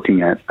we'll be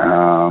looking at.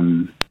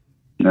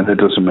 Now, that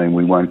doesn't mean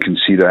we won't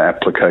consider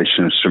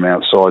applications from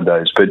outside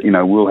those, but, you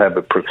know, we'll have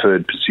a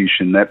preferred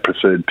position. That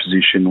preferred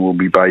position will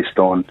be based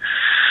on,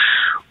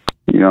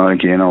 you know,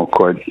 again, I'll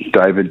quote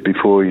David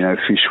before, you know,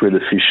 fish where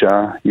the fish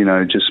are, you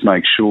know, just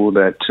make sure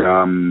that,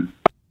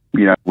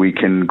 you know, we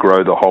can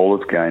grow the whole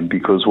of game,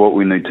 because what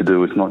we need to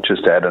do is not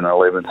just add an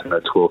 11th and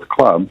a 12th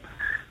club,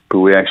 but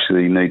we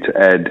actually need to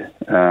add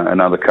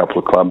another couple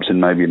of clubs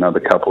and maybe another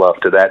couple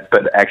after that,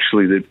 but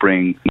actually that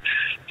bring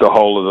the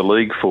whole of the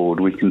league forward.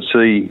 We can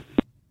see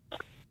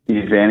the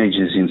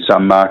advantages in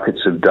some markets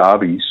of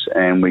derbies,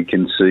 and we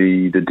can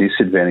see the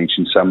disadvantage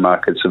in some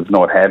markets of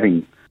not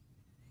having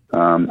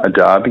a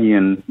derby.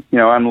 And, you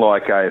know,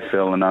 unlike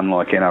AFL and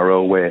unlike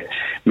NRL, where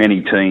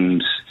many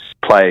teams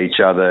play each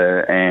other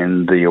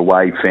and the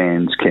away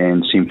fans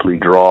can simply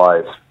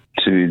drive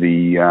to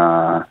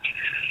the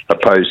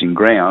opposing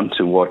ground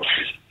to watch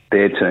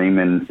their team,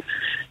 and,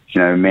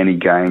 you know, many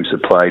games are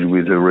played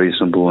with a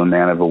reasonable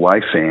amount of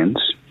away fans.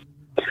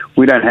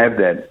 We don't have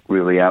that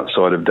really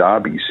outside of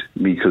derbies,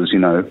 because, you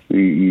know,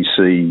 you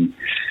see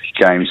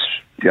games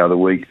the other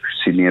week,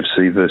 Sydney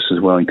FC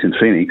versus Wellington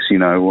Phoenix, you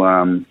know,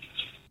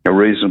 a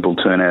reasonable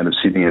turnout of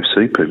Sydney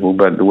FC people,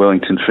 but the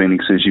Wellington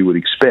Phoenix, as you would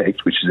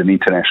expect, which is an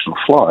international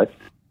flight,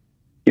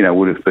 you know,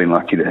 would have been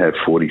lucky to have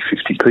 40,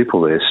 50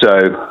 people there.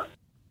 So,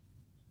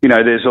 you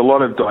know, there's a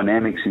lot of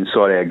dynamics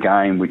inside our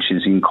game which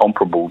is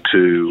incomparable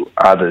to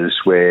others,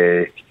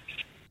 where,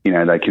 you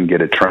know, they can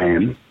get a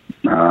tram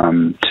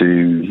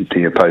to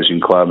the opposing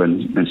club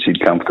and sit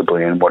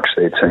comfortably and watch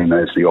their team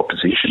as the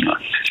opposition.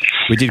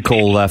 We did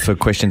call for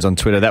questions on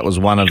Twitter. That was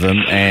one of them.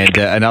 And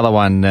another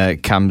one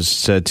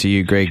comes to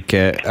you, Greg,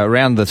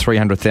 around the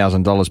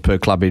 $300,000 per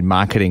club in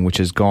marketing, which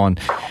has gone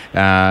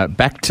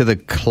back to the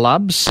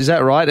clubs. Is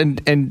that right?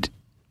 And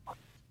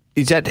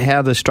is that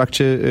how the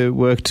structure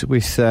worked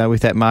with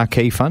that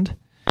marquee fund?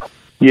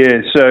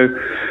 Yeah, so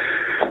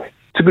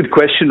it's a good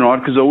question, right,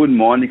 because I wouldn't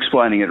mind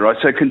explaining it, right?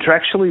 So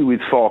contractually with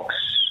Fox,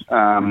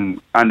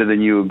 under the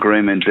new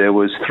agreement, there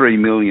was $3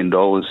 million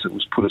that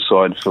was put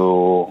aside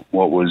for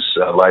what was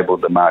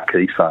labelled the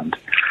Marquee Fund,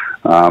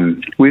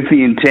 with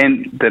the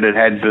intent that it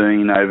had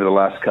been over the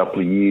last couple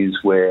of years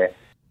where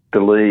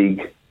the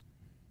league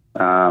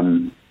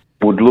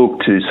would look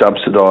to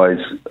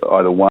subsidise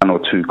either one or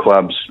two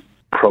clubs,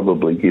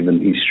 probably given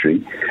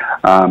history,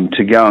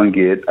 to go and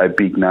get a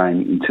big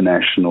name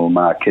international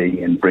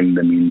marquee and bring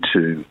them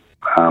into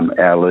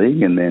our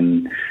league, and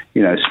then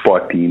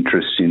spike the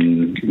interest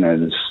in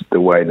the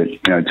way that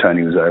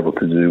Tony was able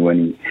to do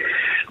when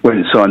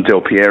he signed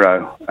Del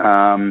Piero.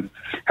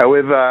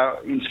 However,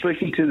 in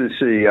speaking to the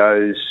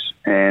CEOs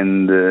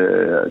and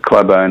the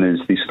club owners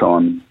this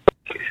time,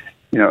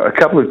 a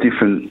couple of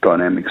different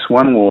dynamics.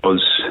 One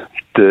was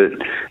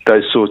that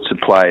those sorts of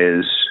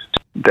players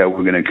that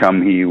were going to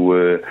come here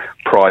were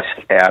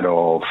priced out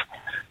of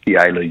the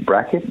A-League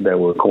bracket. They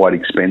were quite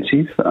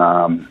expensive,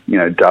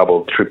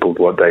 doubled, tripled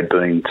what they'd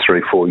been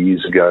 3-4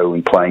 years ago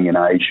when playing in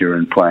Asia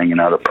and playing in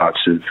other parts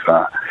of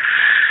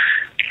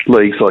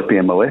leagues like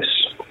the MLS.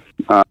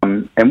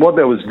 And what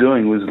that was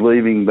doing was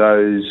leaving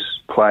those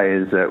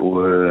players that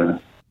were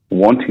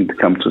wanting to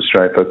come to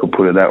Australia, if I could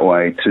put it that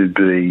way, to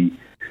be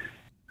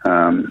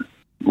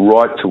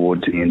right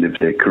towards the end of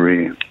their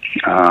career.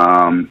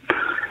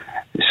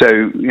 So,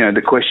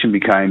 the question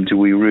became, do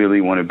we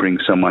really want to bring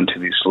someone to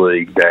this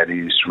league that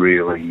is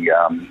really,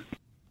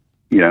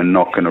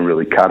 not going to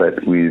really cut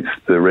it with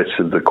the rest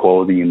of the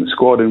quality in the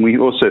squad? And we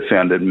also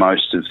found that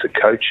most of the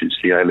coaches,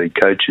 the A-League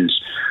coaches,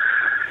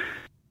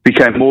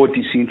 became more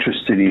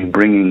disinterested in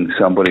bringing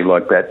somebody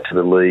like that to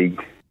the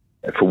league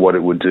for what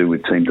it would do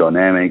with team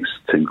dynamics,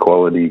 team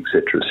quality,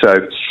 etc.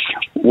 So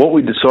what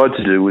we decided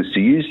to do was to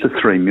use the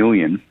 $3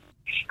 million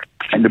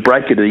and to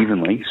break it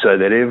evenly so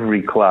that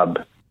every club,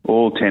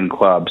 all 10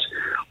 clubs,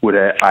 would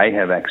A,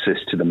 have access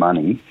to the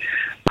money,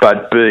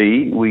 but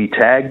B, we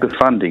tag the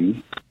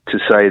funding to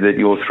say that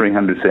your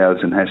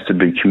 $300,000 has to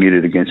be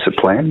commuted against a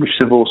plan, which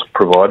they've also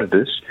provided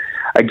us,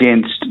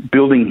 against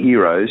building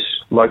heroes,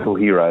 local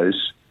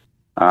heroes,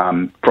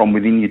 from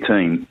within your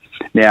team.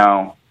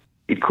 Now,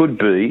 it could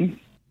be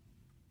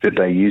that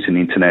they use an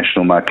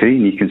international marquee,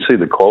 and you can see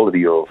the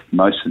quality of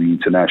most of the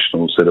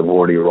internationals that have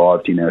already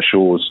arrived on our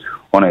shores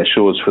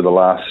for the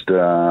last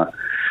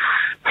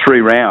 3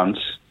 rounds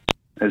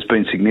has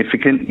been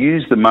significant.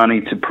 Use the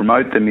money to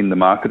promote them in the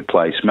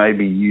marketplace.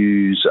 Maybe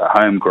use a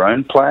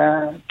homegrown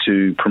player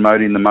to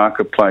promote in the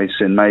marketplace,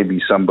 and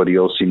maybe somebody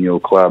else in your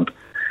club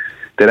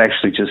that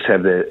actually just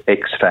have the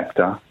X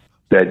factor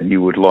that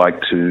you would like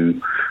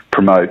to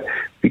promote.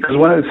 Because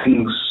one of the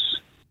things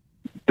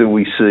that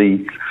we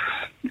see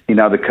in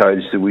other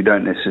codes that we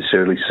don't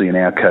necessarily see in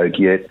our code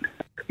yet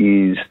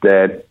is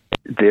that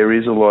there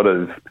is a lot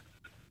of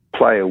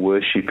player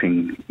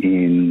worshipping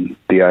in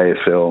the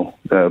AFL,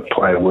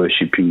 player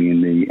worshipping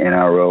in the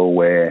NRL,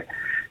 where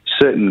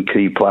certain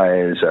key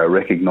players are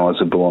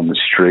recognisable on the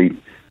street,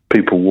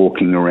 people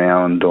walking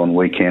around on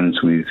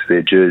weekends with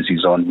their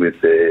jerseys on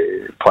with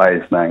their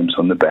players' names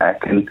on the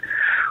back. And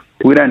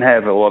we don't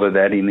have a lot of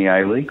that in the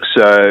A-League,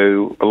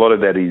 so a lot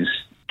of that is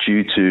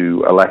due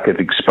to a lack of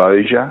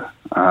exposure.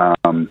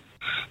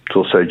 It's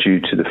also due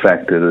to the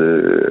fact that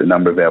a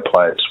number of our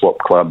players swap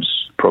clubs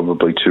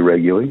probably too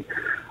regularly.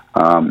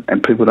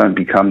 And people don't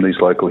become these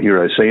local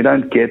heroes. So you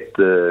don't get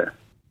the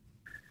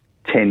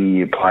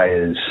 10-year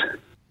players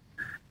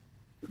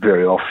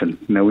very often.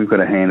 We've got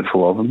a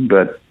handful of them,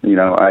 but,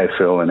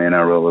 AFL and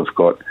NRL have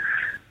got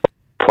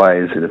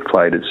players that have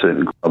played at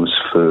certain clubs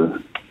for,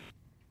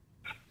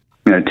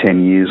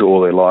 10 years, all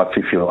their life,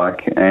 if you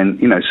like. And,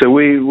 so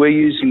we're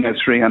using that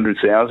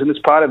 $300,000 as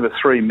part of a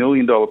 $3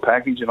 million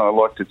package, and I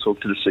like to talk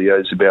to the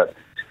CEOs about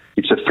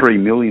it's a $3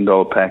 million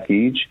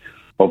package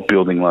of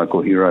building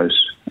local heroes.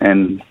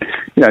 And,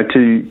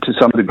 to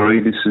some degree,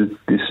 this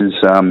is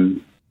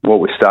what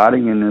we're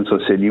starting. And as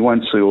I said, you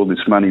won't see all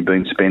this money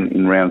being spent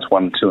in rounds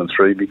 1, 2 and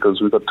 3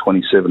 because we've got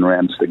 27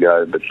 rounds to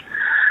go. But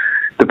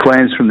the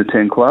plans from the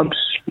 10 clubs,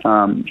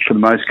 for the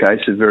most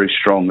case, are very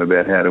strong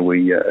about how do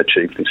we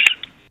achieve this.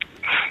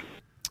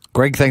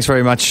 Greg, thanks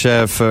very much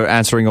for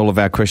answering all of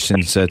our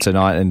questions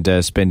tonight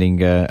and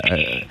spending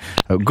a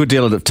good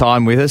deal of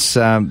time with us.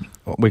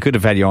 We could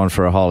have had you on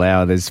for a whole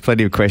hour. There's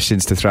plenty of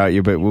questions to throw at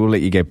you, but we'll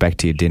let you get back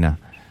to your dinner.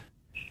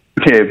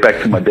 Yeah,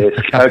 back to my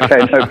desk.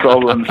 Okay, no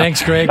problem.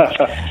 Thanks, Greg.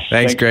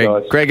 Thanks, Greg.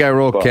 guys. Greg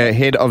O'Rourke,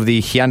 head of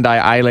the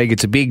Hyundai A-League.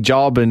 It's a big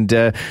job and,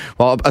 a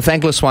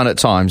thankless one at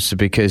times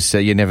because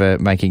you're never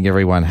making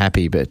everyone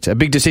happy. But a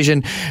big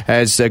decision,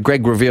 as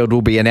Greg revealed,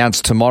 will be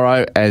announced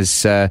tomorrow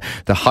as the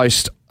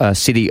host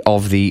city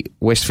of the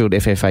Westfield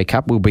FFA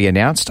Cup will be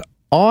announced.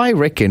 I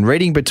reckon,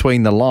 reading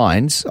between the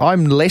lines,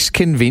 I'm less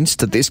convinced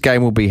that this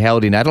game will be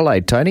held in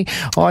Adelaide, Tony.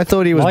 I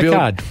thought he was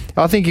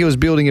I think he was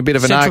building a bit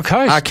of an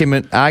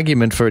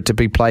argument for it to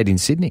be played in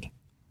Sydney.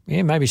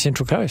 Yeah, maybe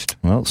Central Coast.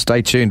 Well,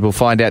 stay tuned. We'll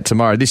find out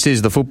tomorrow. This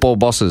is the Football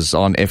Bosses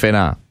on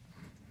FNR.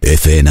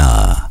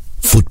 FNR,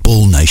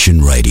 Football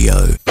Nation Radio.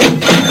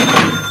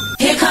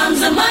 Here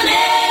comes the money.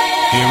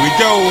 Here we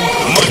go.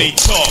 Money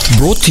talk.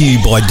 Brought to you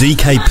by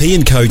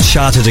DKP & Co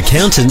Chartered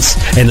Accountants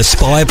and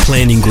Aspire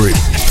Planning Group.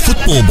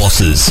 Football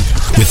Bosses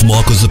with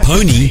Michael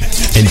Zapponi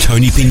and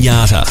Tony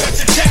Pignata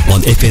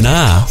on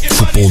FNR,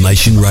 Football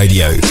Nation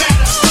Radio.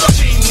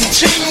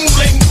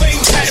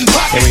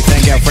 And we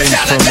thank our friends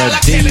from the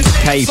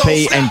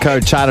DKP & Co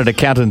Chartered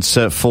Accountants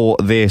for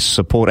their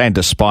support, and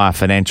Aspire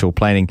Financial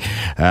Planning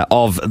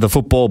of the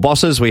Football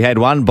Bosses. We had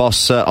one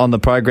boss on the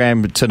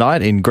program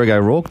tonight in Greg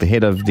O'Rourke, the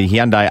head of the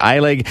Hyundai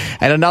A-League,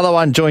 and another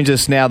one joins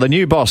us now, the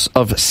new boss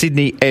of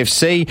Sydney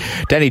FC,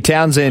 Danny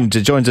Townsend,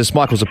 joins us.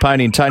 Michael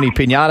Zapponi and Tony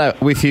Pignata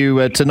with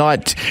you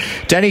tonight.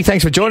 Danny,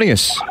 thanks for joining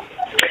us.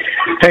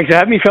 Thanks for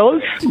having me,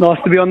 fellas.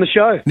 Nice to be on the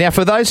show. Now,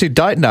 for those who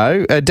don't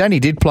know, Danny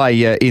did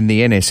play in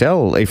the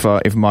NSL,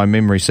 if my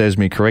memory serves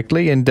me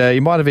correctly, and he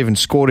might have even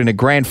scored in a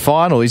grand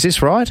final. Is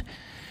this right?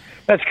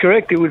 That's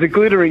correct. It was a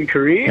glittering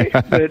career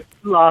that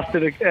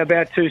lasted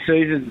about 2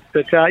 seasons.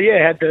 But,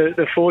 had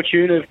the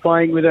fortune of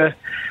playing with a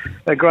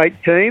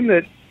great team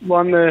that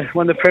won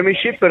the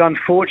premiership, but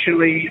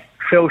unfortunately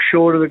fell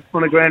short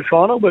on a grand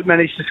final, but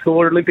managed to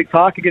score at Olympic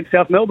Park against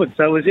South Melbourne.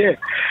 So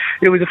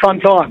it was a fun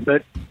time,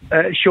 but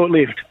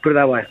short-lived, put it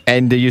that way.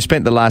 And you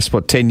spent the last,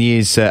 10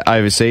 years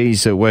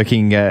overseas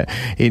working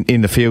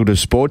in the field of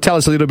sport. Tell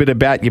us a little bit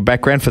about your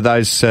background for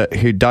those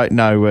who don't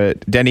know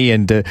Danny,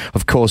 and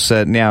of course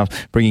now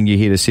bringing you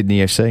here to Sydney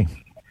FC.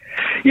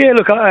 Yeah,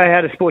 look, I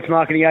had a sports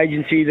marketing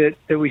agency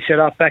that we set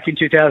up back in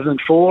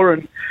 2004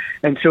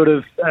 and sort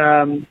of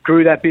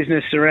grew that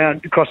business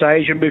around across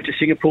Asia, moved to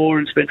Singapore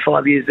and spent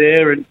 5 years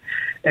there, and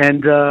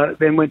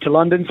then went to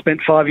London, spent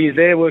 5 years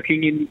there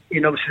working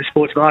in obviously the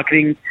sports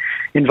marketing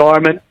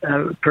environment,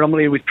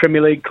 predominantly with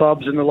Premier League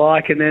clubs and the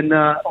like, and then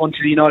on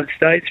to the United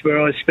States,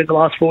 where I spent the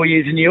last 4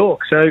 years in New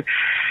York. So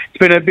it's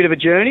been a bit of a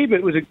journey,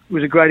 but it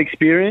was a great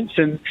experience,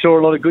 and saw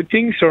a lot of good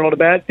things, saw a lot of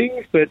bad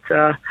things, but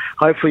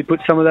hopefully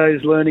put some of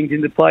those learnings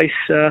into place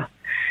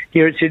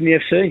here at Sydney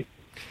FC.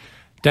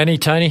 Danny,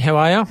 Tony, how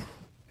are you?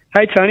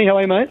 Hey, Tony, how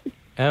are you, mate?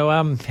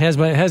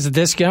 How's the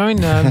desk going?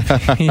 How long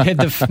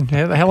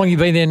have you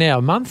been there now?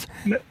 A month?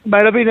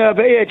 Mate, I've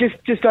been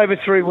just over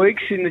 3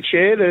 weeks in the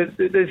chair.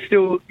 There's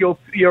still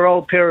your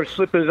old pair of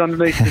slippers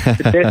underneath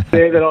the desk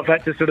there that I've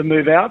had to sort of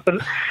move out. But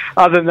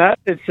other than that,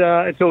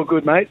 it's all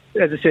good, mate.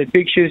 As I said,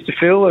 big shoes to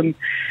fill, and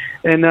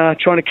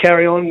trying to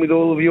carry on with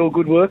all of your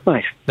good work,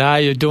 mate. No,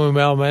 you're doing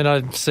well, mate.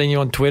 I've seen you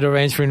on Twitter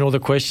answering all the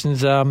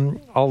questions.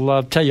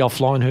 I'll tell you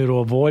offline who to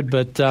avoid,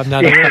 but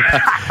no,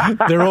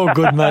 they're all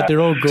good, mate.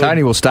 They're all good.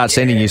 Tony will start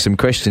sending you some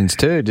questions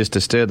too, just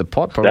to stir the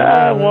pot. Probably.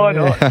 Why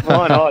not?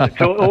 Why not?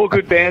 It's all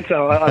good banter.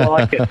 I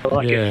like it.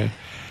 Yeah.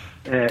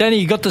 Danny,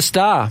 you got the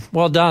star.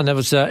 Well done. That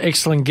was an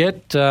excellent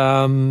get.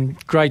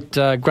 Great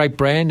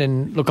brand.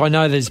 And look, I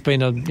know there's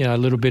been a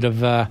little bit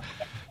of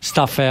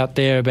stuff out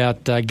there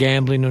about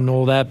gambling and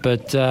all that,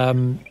 but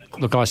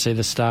look, I see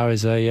the Star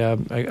as a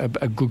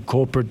good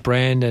corporate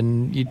brand,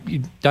 and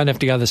you don't have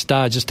to go to the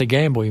Star just to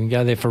gamble. You can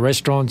go there for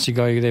restaurants, you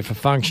go there for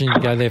functions,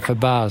 you go there for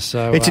bars.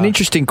 So it's an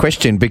interesting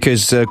question,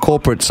 because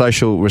corporate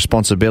social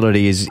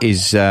responsibility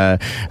is a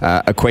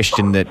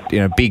question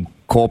that big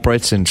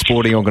corporates and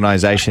sporting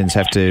organisations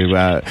have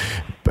to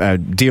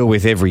deal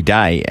with every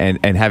day,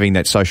 and having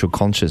that social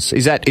conscience.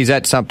 Is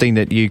that something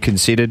that you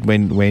considered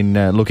when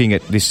looking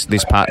at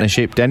this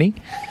partnership, Danny?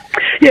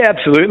 Yeah,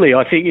 absolutely.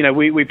 I think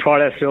we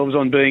pride ourselves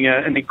on being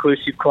an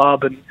inclusive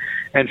club,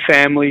 and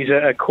families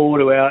are core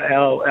to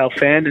our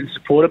fan and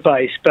supporter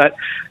base. But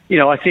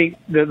I think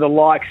the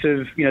likes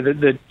of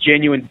the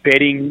genuine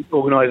betting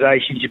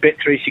organisations, your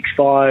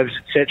Bet365s,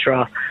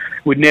 etc.,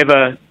 would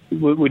never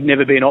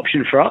be an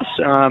option for us.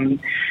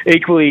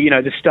 Equally,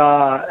 the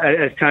Star,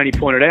 as Tony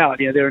pointed out,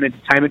 they're an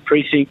entertainment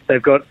precinct. They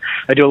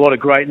do a lot of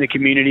great in the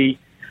community.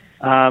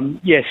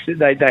 Yes,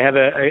 they have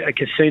a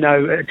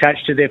casino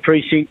attached to their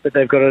precinct, but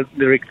they've got a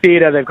lyric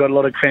theatre. They've got a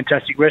lot of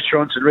fantastic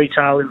restaurants and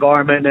retail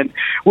environment. And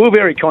we're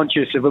very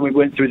conscious of, when we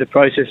went through the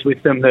process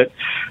with them, that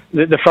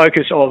the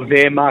focus of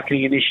their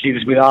marketing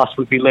initiatives with us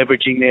would be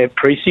leveraging their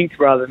precinct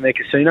rather than their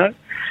casino.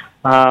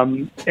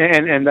 And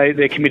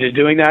they're committed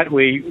to doing that.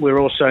 We're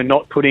also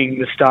not putting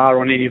the Star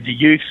on any of the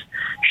youth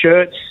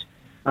shirts.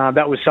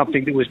 That was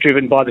something that was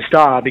driven by the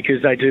Star,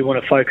 because they do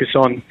want to focus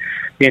on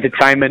the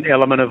entertainment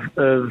element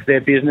of their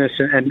business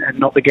and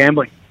not the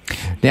gambling.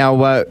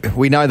 Now,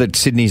 we know that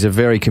Sydney's a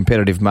very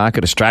competitive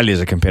market. Australia's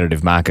a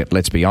competitive market,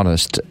 let's be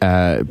honest.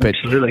 But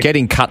Absolutely.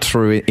 getting cut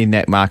through in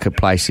that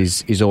marketplace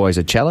is always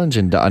a challenge.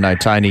 And I know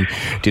Tony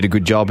did a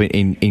good job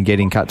in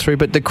getting cut through.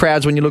 But the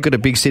crowds, when you look at a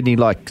big city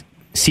like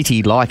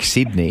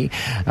Sydney,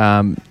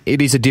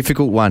 it is a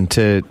difficult one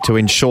to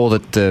ensure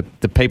that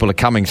the people are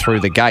coming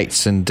through the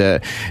gates, and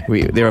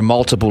there are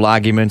multiple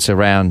arguments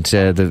around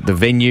the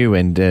venue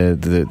and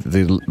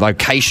the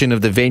location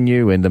of the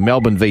venue, and the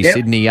Melbourne v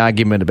Sydney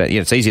argument about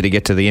it's easy to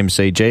get to the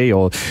MCG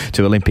or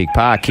to Olympic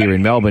Park here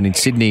in Melbourne. In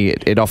Sydney,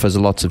 it offers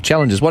lots of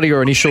challenges. What are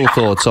your initial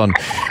thoughts on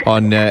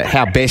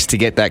how best to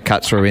get that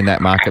cut through in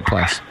that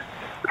marketplace?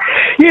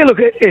 Yeah, look,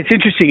 it's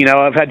interesting.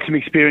 I've had some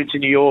experience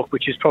in New York,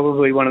 which is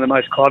probably one of the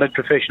most cluttered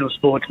professional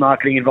sports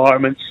marketing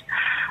environments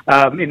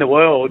in the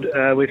world,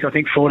 with, I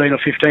think, 14 or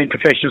 15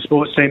 professional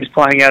sports teams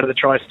playing out of the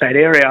tri-state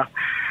area.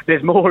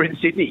 There's more in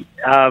Sydney.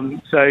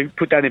 So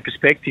put that in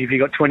perspective. You've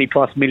got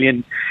 20-plus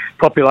million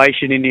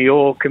population in New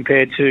York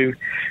compared to,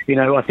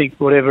 I think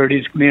whatever it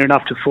is, near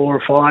enough to 4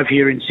 or 5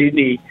 here in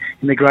Sydney,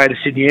 in the greater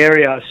Sydney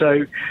area.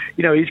 So,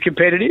 it's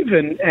competitive,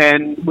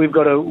 and we've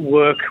got to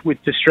work with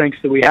the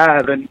strengths that we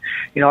have. And,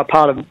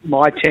 part of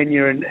my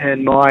tenure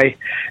and my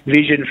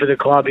vision for the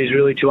club is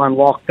really to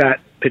unlock that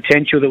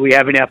potential that we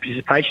have in our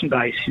participation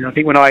base. I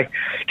think when I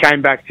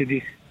came back to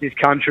this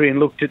country and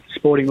looked at the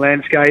sporting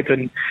landscape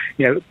and,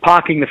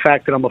 parking the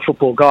fact that I'm a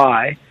football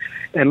guy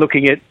and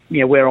looking at,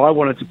 where I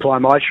wanted to apply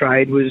my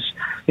trade was,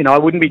 I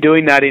wouldn't be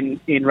doing that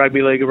in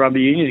rugby league or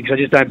rugby union because I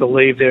just don't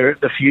believe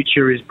the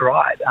future is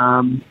bright.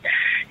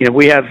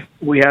 We have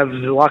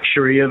the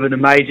luxury of an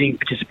amazing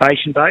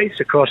participation base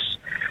across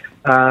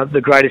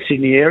the greater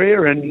Sydney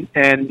area,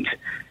 and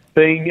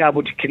being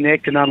able to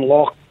connect and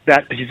unlock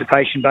that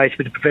participation base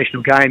with the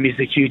professional game is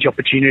the huge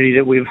opportunity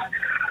that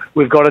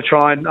we've got to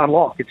try and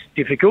unlock. It's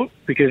difficult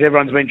because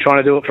everyone's been trying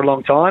to do it for a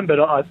long time, but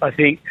I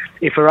think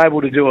if we're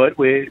able to do it,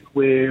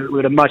 we're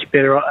at a much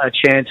better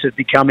chance of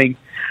becoming,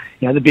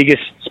 the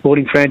biggest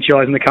sporting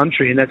franchise in the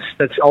country, and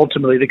that's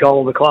ultimately the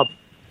goal of the club.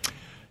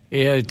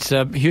 Yeah, it's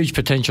a huge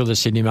potential, the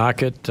Sydney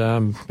market,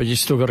 but you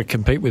still got to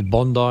compete with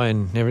Bondi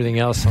and everything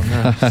else on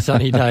a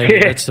sunny day.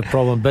 Yeah. That's the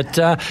problem. But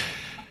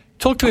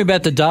talk to me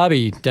about the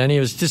derby, Danny. It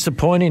was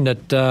disappointing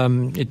that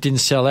it didn't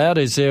sell out.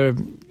 Is there?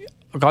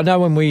 I know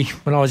when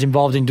I was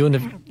involved in doing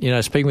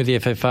speaking with the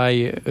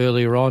FFA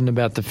earlier on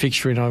about the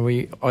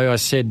fixturing,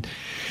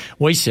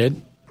 we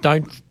said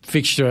don't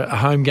fixture a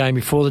home game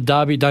before the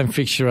derby, don't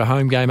fixture a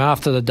home game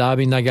after the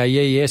derby, and they go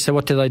yeah. So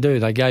what do?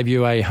 They gave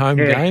you a home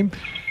game,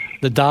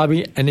 the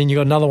derby, and then you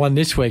got another one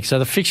this week. So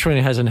the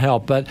fixturing hasn't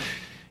helped. But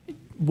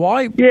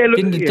why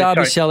didn't the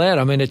derby sell out?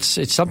 I mean,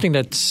 it's something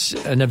that's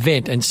an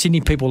event, and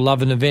Sydney people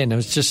love an event. It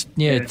was just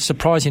it's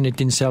surprising it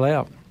didn't sell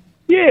out.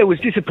 Yeah, it was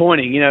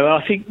disappointing.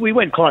 I think we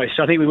went close.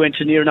 I think we went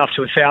to near enough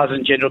to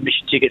 1,000 general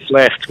admission tickets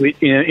left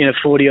in a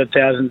 40-odd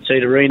thousand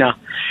seat arena.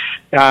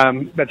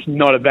 That's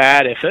not a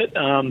bad effort,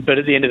 but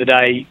at the end of the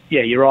day,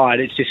 yeah, you're right.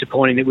 It's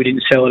disappointing that we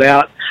didn't sell it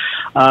out.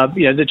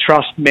 The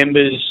trust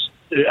members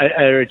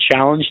are a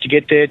challenge to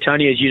get there,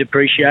 Tony, as you'd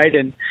appreciate.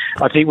 And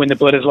I think when the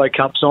Bledisloe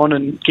Cup's on,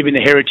 and given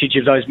the heritage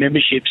of those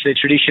memberships, they're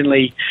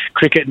traditionally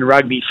cricket and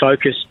rugby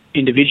focused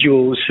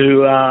individuals who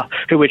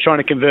we're trying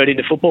to convert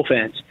into football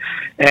fans.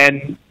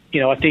 And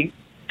I think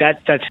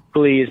that's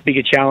really as big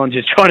a challenge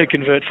as trying to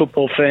convert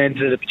football fans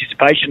at a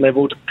participation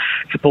level to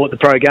support the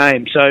pro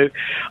game. So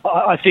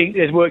I think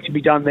there's work to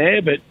be done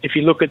there, but if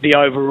you look at the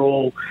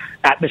overall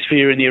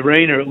atmosphere in the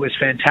arena, it was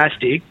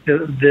fantastic.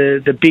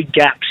 The big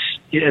gaps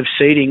of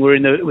seating were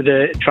with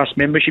the trust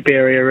membership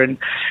area, and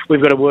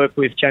we've got to work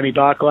with Jamie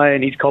Barclay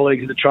and his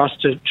colleagues at the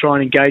trust to try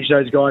and engage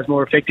those guys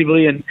more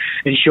effectively and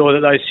ensure that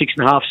those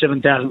 6,500,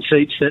 7,000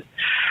 seats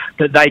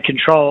that they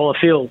control are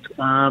filled.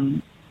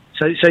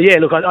 So yeah,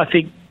 look, I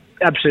think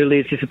absolutely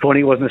it's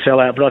disappointing it wasn't a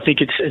sellout, but I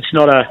think it's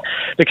not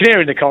the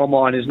canary in the coal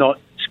mine is not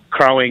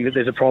crowing that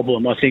there's a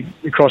problem. I think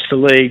across the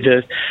league,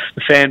 the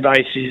fan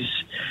base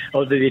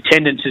the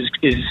attendance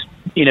is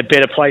in a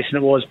better place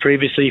than it was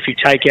previously if you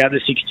take out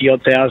the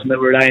 60-odd thousand that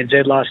were at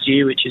ANZ last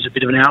year, which is a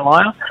bit of an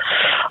outlier.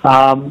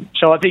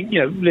 So I think,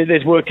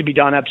 there's work to be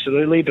done,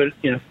 absolutely, but,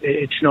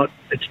 it's not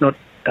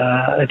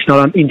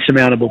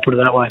insurmountable, put it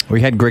that way.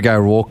 We had Greg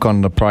O'Rourke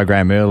on the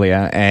program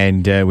earlier,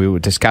 and we were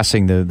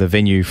discussing the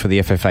venue for the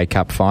FFA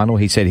Cup final.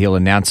 He said he'll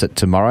announce it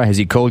tomorrow. Has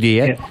he called you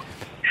yet? Yeah.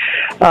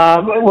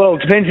 Well,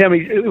 it depends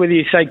whether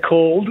you say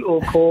called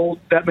or called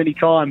that many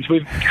times.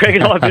 Greg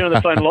and I have been on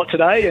the phone a lot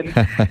today, and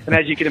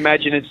as you can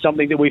imagine, it's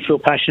something that we feel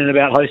passionate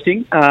about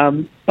hosting.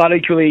 But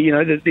equally,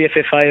 the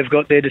FFA have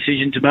got their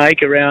decision to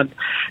make around,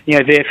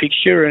 their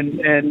fixture,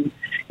 and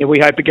we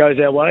hope it goes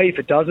our way. If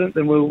it doesn't,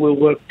 then we'll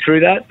work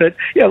through that. But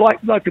like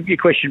your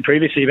question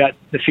previously about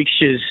the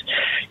fixtures,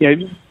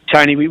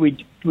 Tony,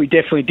 we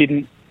definitely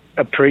didn't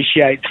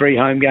appreciate 3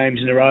 home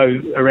games in a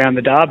row around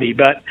the derby,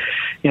 but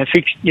as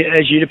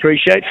you'd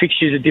appreciate,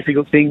 fixtures are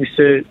difficult things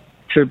to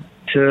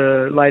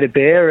lay to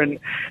bear, and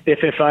the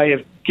FFA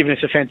have given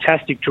us a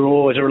fantastic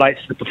draw as it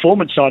relates to the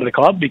performance side of the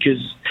club, because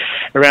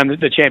around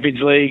the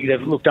Champions League.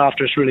 They've looked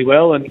after us really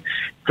well, and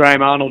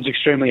Graham Arnold's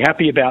extremely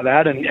happy about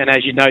that. And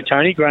as you know,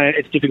 Tony,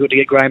 it's difficult to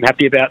get Graham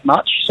happy about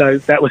much, so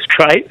that was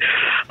great.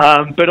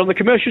 But on the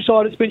commercial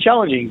side, it's been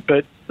challenging,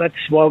 but that's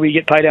why we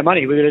get paid our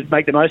money. We're going to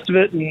make the most of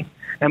it,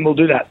 and we'll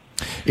do that.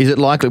 Is it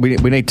likely,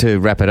 we need to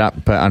wrap it up,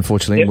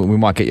 unfortunately, Yep. We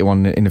might get you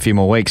on in a few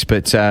more weeks,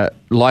 but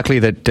likely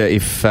that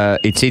if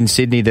it's in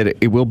Sydney that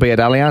it will be at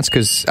Allianz,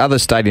 because other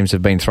stadiums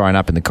have been thrown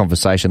up in the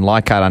conversation.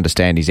 Leichhardt,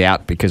 understand, is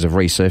out because of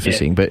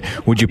resurfacing, but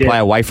would you play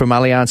away from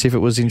Allianz if it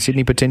was in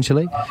Sydney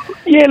potentially?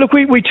 Yeah, look,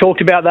 we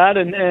talked about that,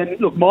 and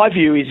look, my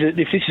view is that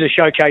if this is a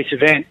showcase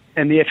event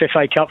and the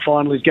FFA Cup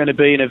final is going to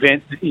be an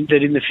event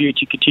that in the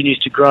future continues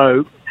to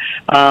grow,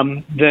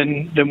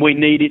 then we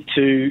need it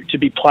to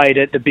be played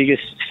at the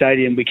biggest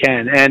stadium we can.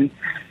 And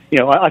you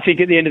know, I think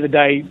at the end of the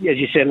day, as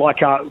you said,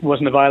 Leichhardt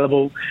wasn't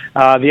available.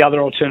 The other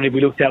alternative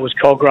we looked at was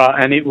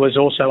Cogra, and it was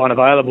also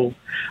unavailable.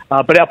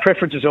 But our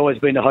preference has always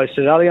been to host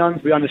at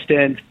Allianz. We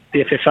understand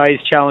the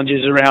FFA's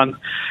challenges around,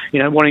 you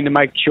know, wanting to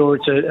make sure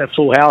it's a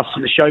full house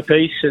and a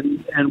showpiece,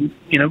 and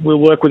you know, we'll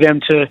work with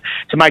them to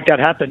make that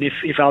happen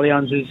if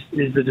Allianz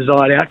is the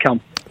desired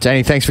outcome.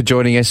 Danny, thanks for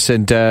joining us,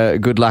 and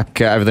good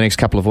luck over the next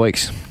couple of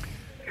weeks.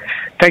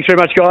 Thanks very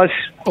much, guys.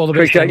 All the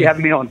best, Appreciate you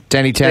having me on.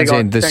 Danny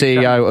Townsend, the Thanks,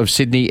 CEO Tony. of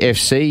Sydney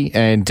FC,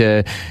 and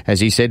as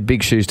he said,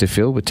 big shoes to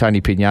fill, but Tony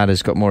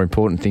Pignata's got more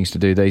important things to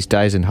do these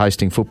days than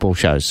hosting football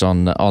shows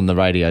on the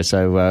radio,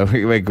 so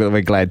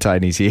we're glad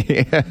Tony's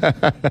here.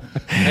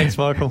 Thanks,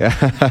 Michael.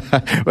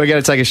 We're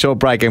going to take a short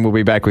break and we'll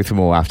be back with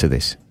more after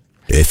this.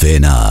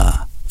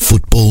 FNR,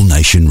 Football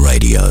Nation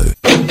Radio.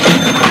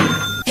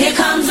 Here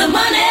comes the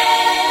money.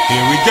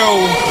 Here we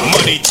go.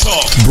 Money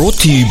talk. Brought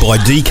to you by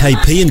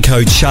DKP &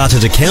 Co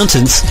Chartered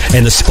Accountants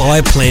and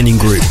Aspire Planning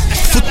Group.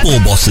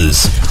 Football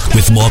Bosses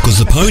with Michael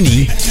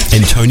Zapponi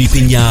and Tony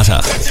Pignata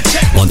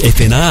on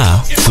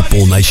FNR,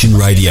 Football Nation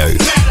Radio.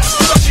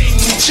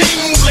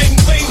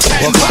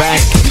 Welcome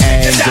back,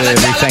 and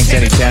we thank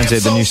Danny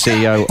Townsend, the new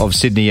CEO of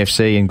Sydney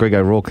FC, and Greg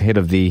O'Rourke, head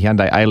of the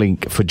Hyundai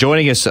A-Link, for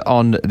joining us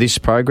on this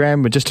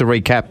program. But just to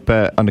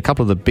recap on a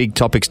couple of the big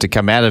topics to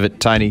come out of it,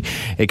 Tony,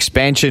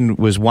 expansion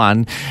was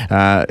one.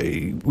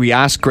 We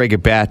asked Greg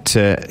about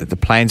the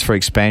plans for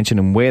expansion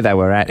and where they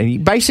were at, and he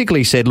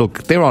basically said,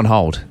 look, they're on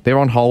hold. They're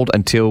on hold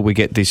until we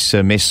get this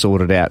mess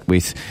sorted out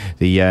with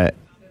the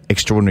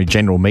extraordinary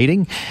general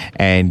meeting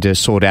and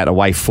sort out a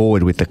way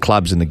forward with the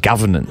clubs and the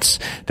governance.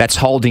 That's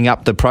holding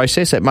up the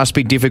process. It must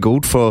be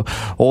difficult for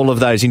all of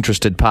those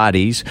interested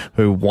parties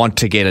who want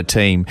to get a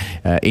team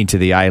into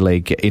the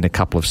A-League in a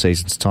couple of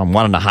seasons' time.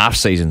 1.5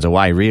 seasons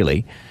away,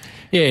 really.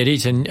 Yeah, it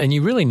is, and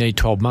you really need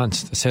 12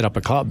 months to set up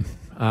a club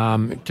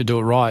to do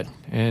it right.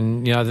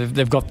 And you know,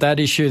 they've got that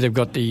issue. They've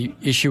got the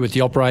issue with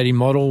the operating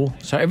model.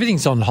 So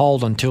everything's on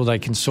hold until they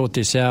can sort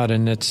this out,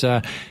 and it's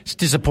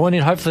disappointing.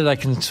 Hopefully, they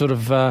can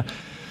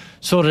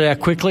sort it out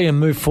quickly and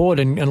move forward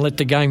and let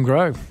the game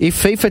grow.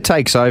 If FIFA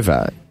takes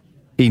over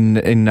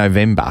in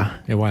November,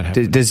 It won't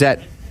happen. Does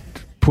that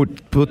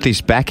put this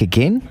back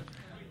again?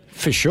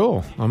 For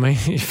sure. I mean,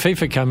 if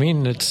FIFA come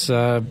in, it's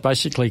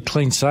basically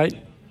clean slate,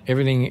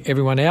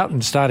 everyone out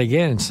and start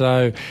again.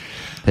 So,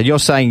 And you're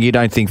saying you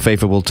don't think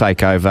FIFA will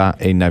take over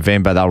in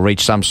November? They'll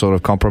reach some sort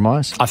of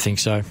compromise? I think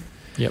so.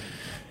 Yep.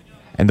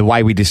 And the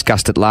way we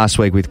discussed it last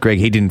week with Greg,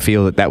 he didn't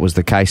feel that was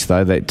the case,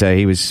 though, that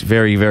he was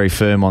very, very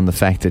firm on the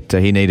fact that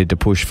he needed to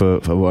push for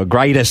a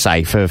greater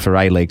say for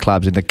A-League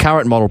clubs. In the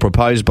current model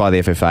proposed by the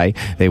FFA,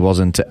 there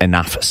wasn't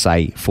enough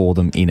say for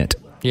them in it.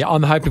 Yeah,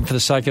 I'm hoping for the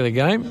sake of the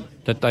game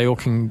that they all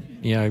can,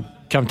 you know,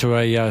 come to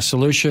a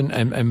solution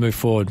and move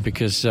forward,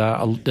 because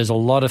there's a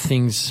lot of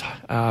things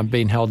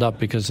being held up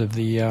because of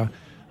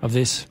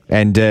this.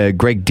 And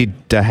Greg did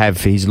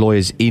have his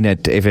lawyers in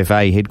at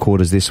FFA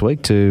headquarters this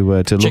week to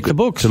look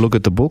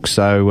at the books.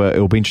 So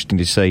it'll be interesting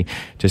to see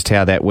just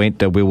how that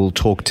went. We will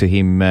talk to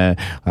him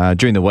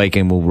during the week,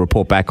 and we'll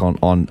report back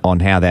on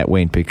how that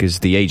went, because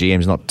the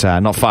EGM's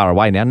not far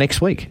away now.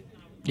 Next week.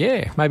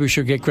 Yeah, maybe we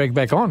should get Greg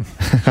back on.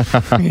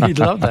 He'd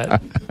love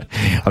that.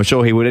 I'm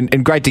sure he would.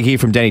 And great to hear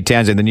from Danny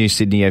Townsend, the new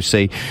Sydney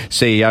FC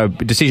CEO.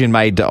 Decision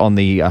made on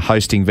the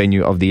hosting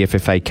venue of the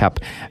FFA Cup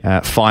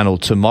final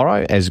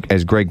tomorrow,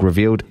 as Greg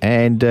revealed.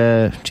 And,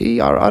 I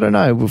don't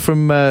know.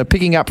 From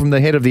picking up from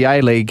the head of the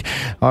A-League,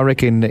 I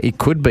reckon it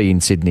could be in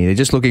Sydney. They're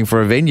just looking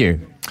for a venue.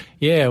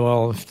 Yeah,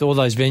 well, if all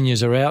those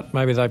venues are out,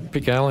 maybe they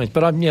pick A-League.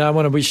 But I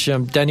want to wish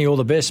Danny all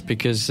the best,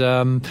 because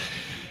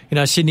you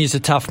know, Sydney's a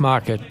tough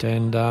market,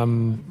 and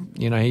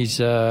you know,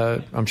 he's.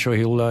 I'm sure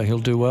he'll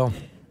do well.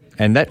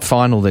 And that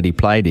final that he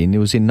played in, it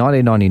was in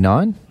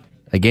 1999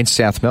 against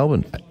South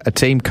Melbourne, a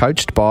team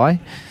coached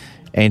by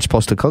Ange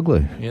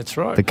Postecoglou. Yeah, that's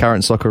right. The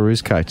current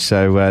Socceroos coach.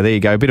 So there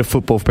you go, a bit of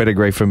football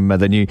pedigree from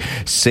the new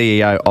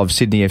CEO of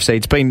Sydney FC.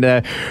 It's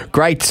been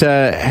great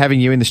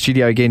having you in the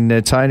studio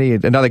again, Tony.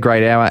 Another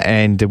great hour,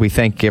 and we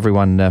thank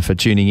everyone for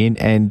tuning in,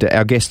 and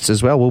our guests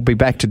as well. We'll be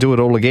back to do it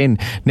all again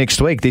next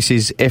week. This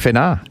is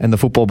FNR and the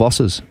Football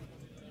Bosses.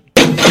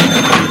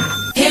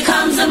 Here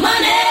comes the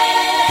money.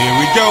 Here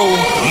we go.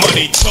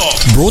 Money talk.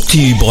 Brought to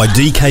you by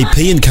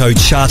DKP & Co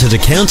Chartered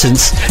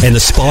Accountants and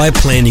Aspire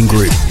Planning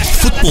Group.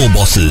 Football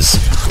Bosses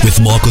with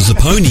Michael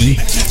Zapponi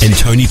and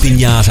Tony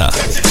Pignata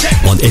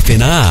on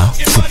FNR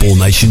Football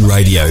Nation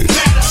Radio.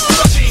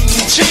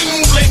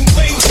 Ching,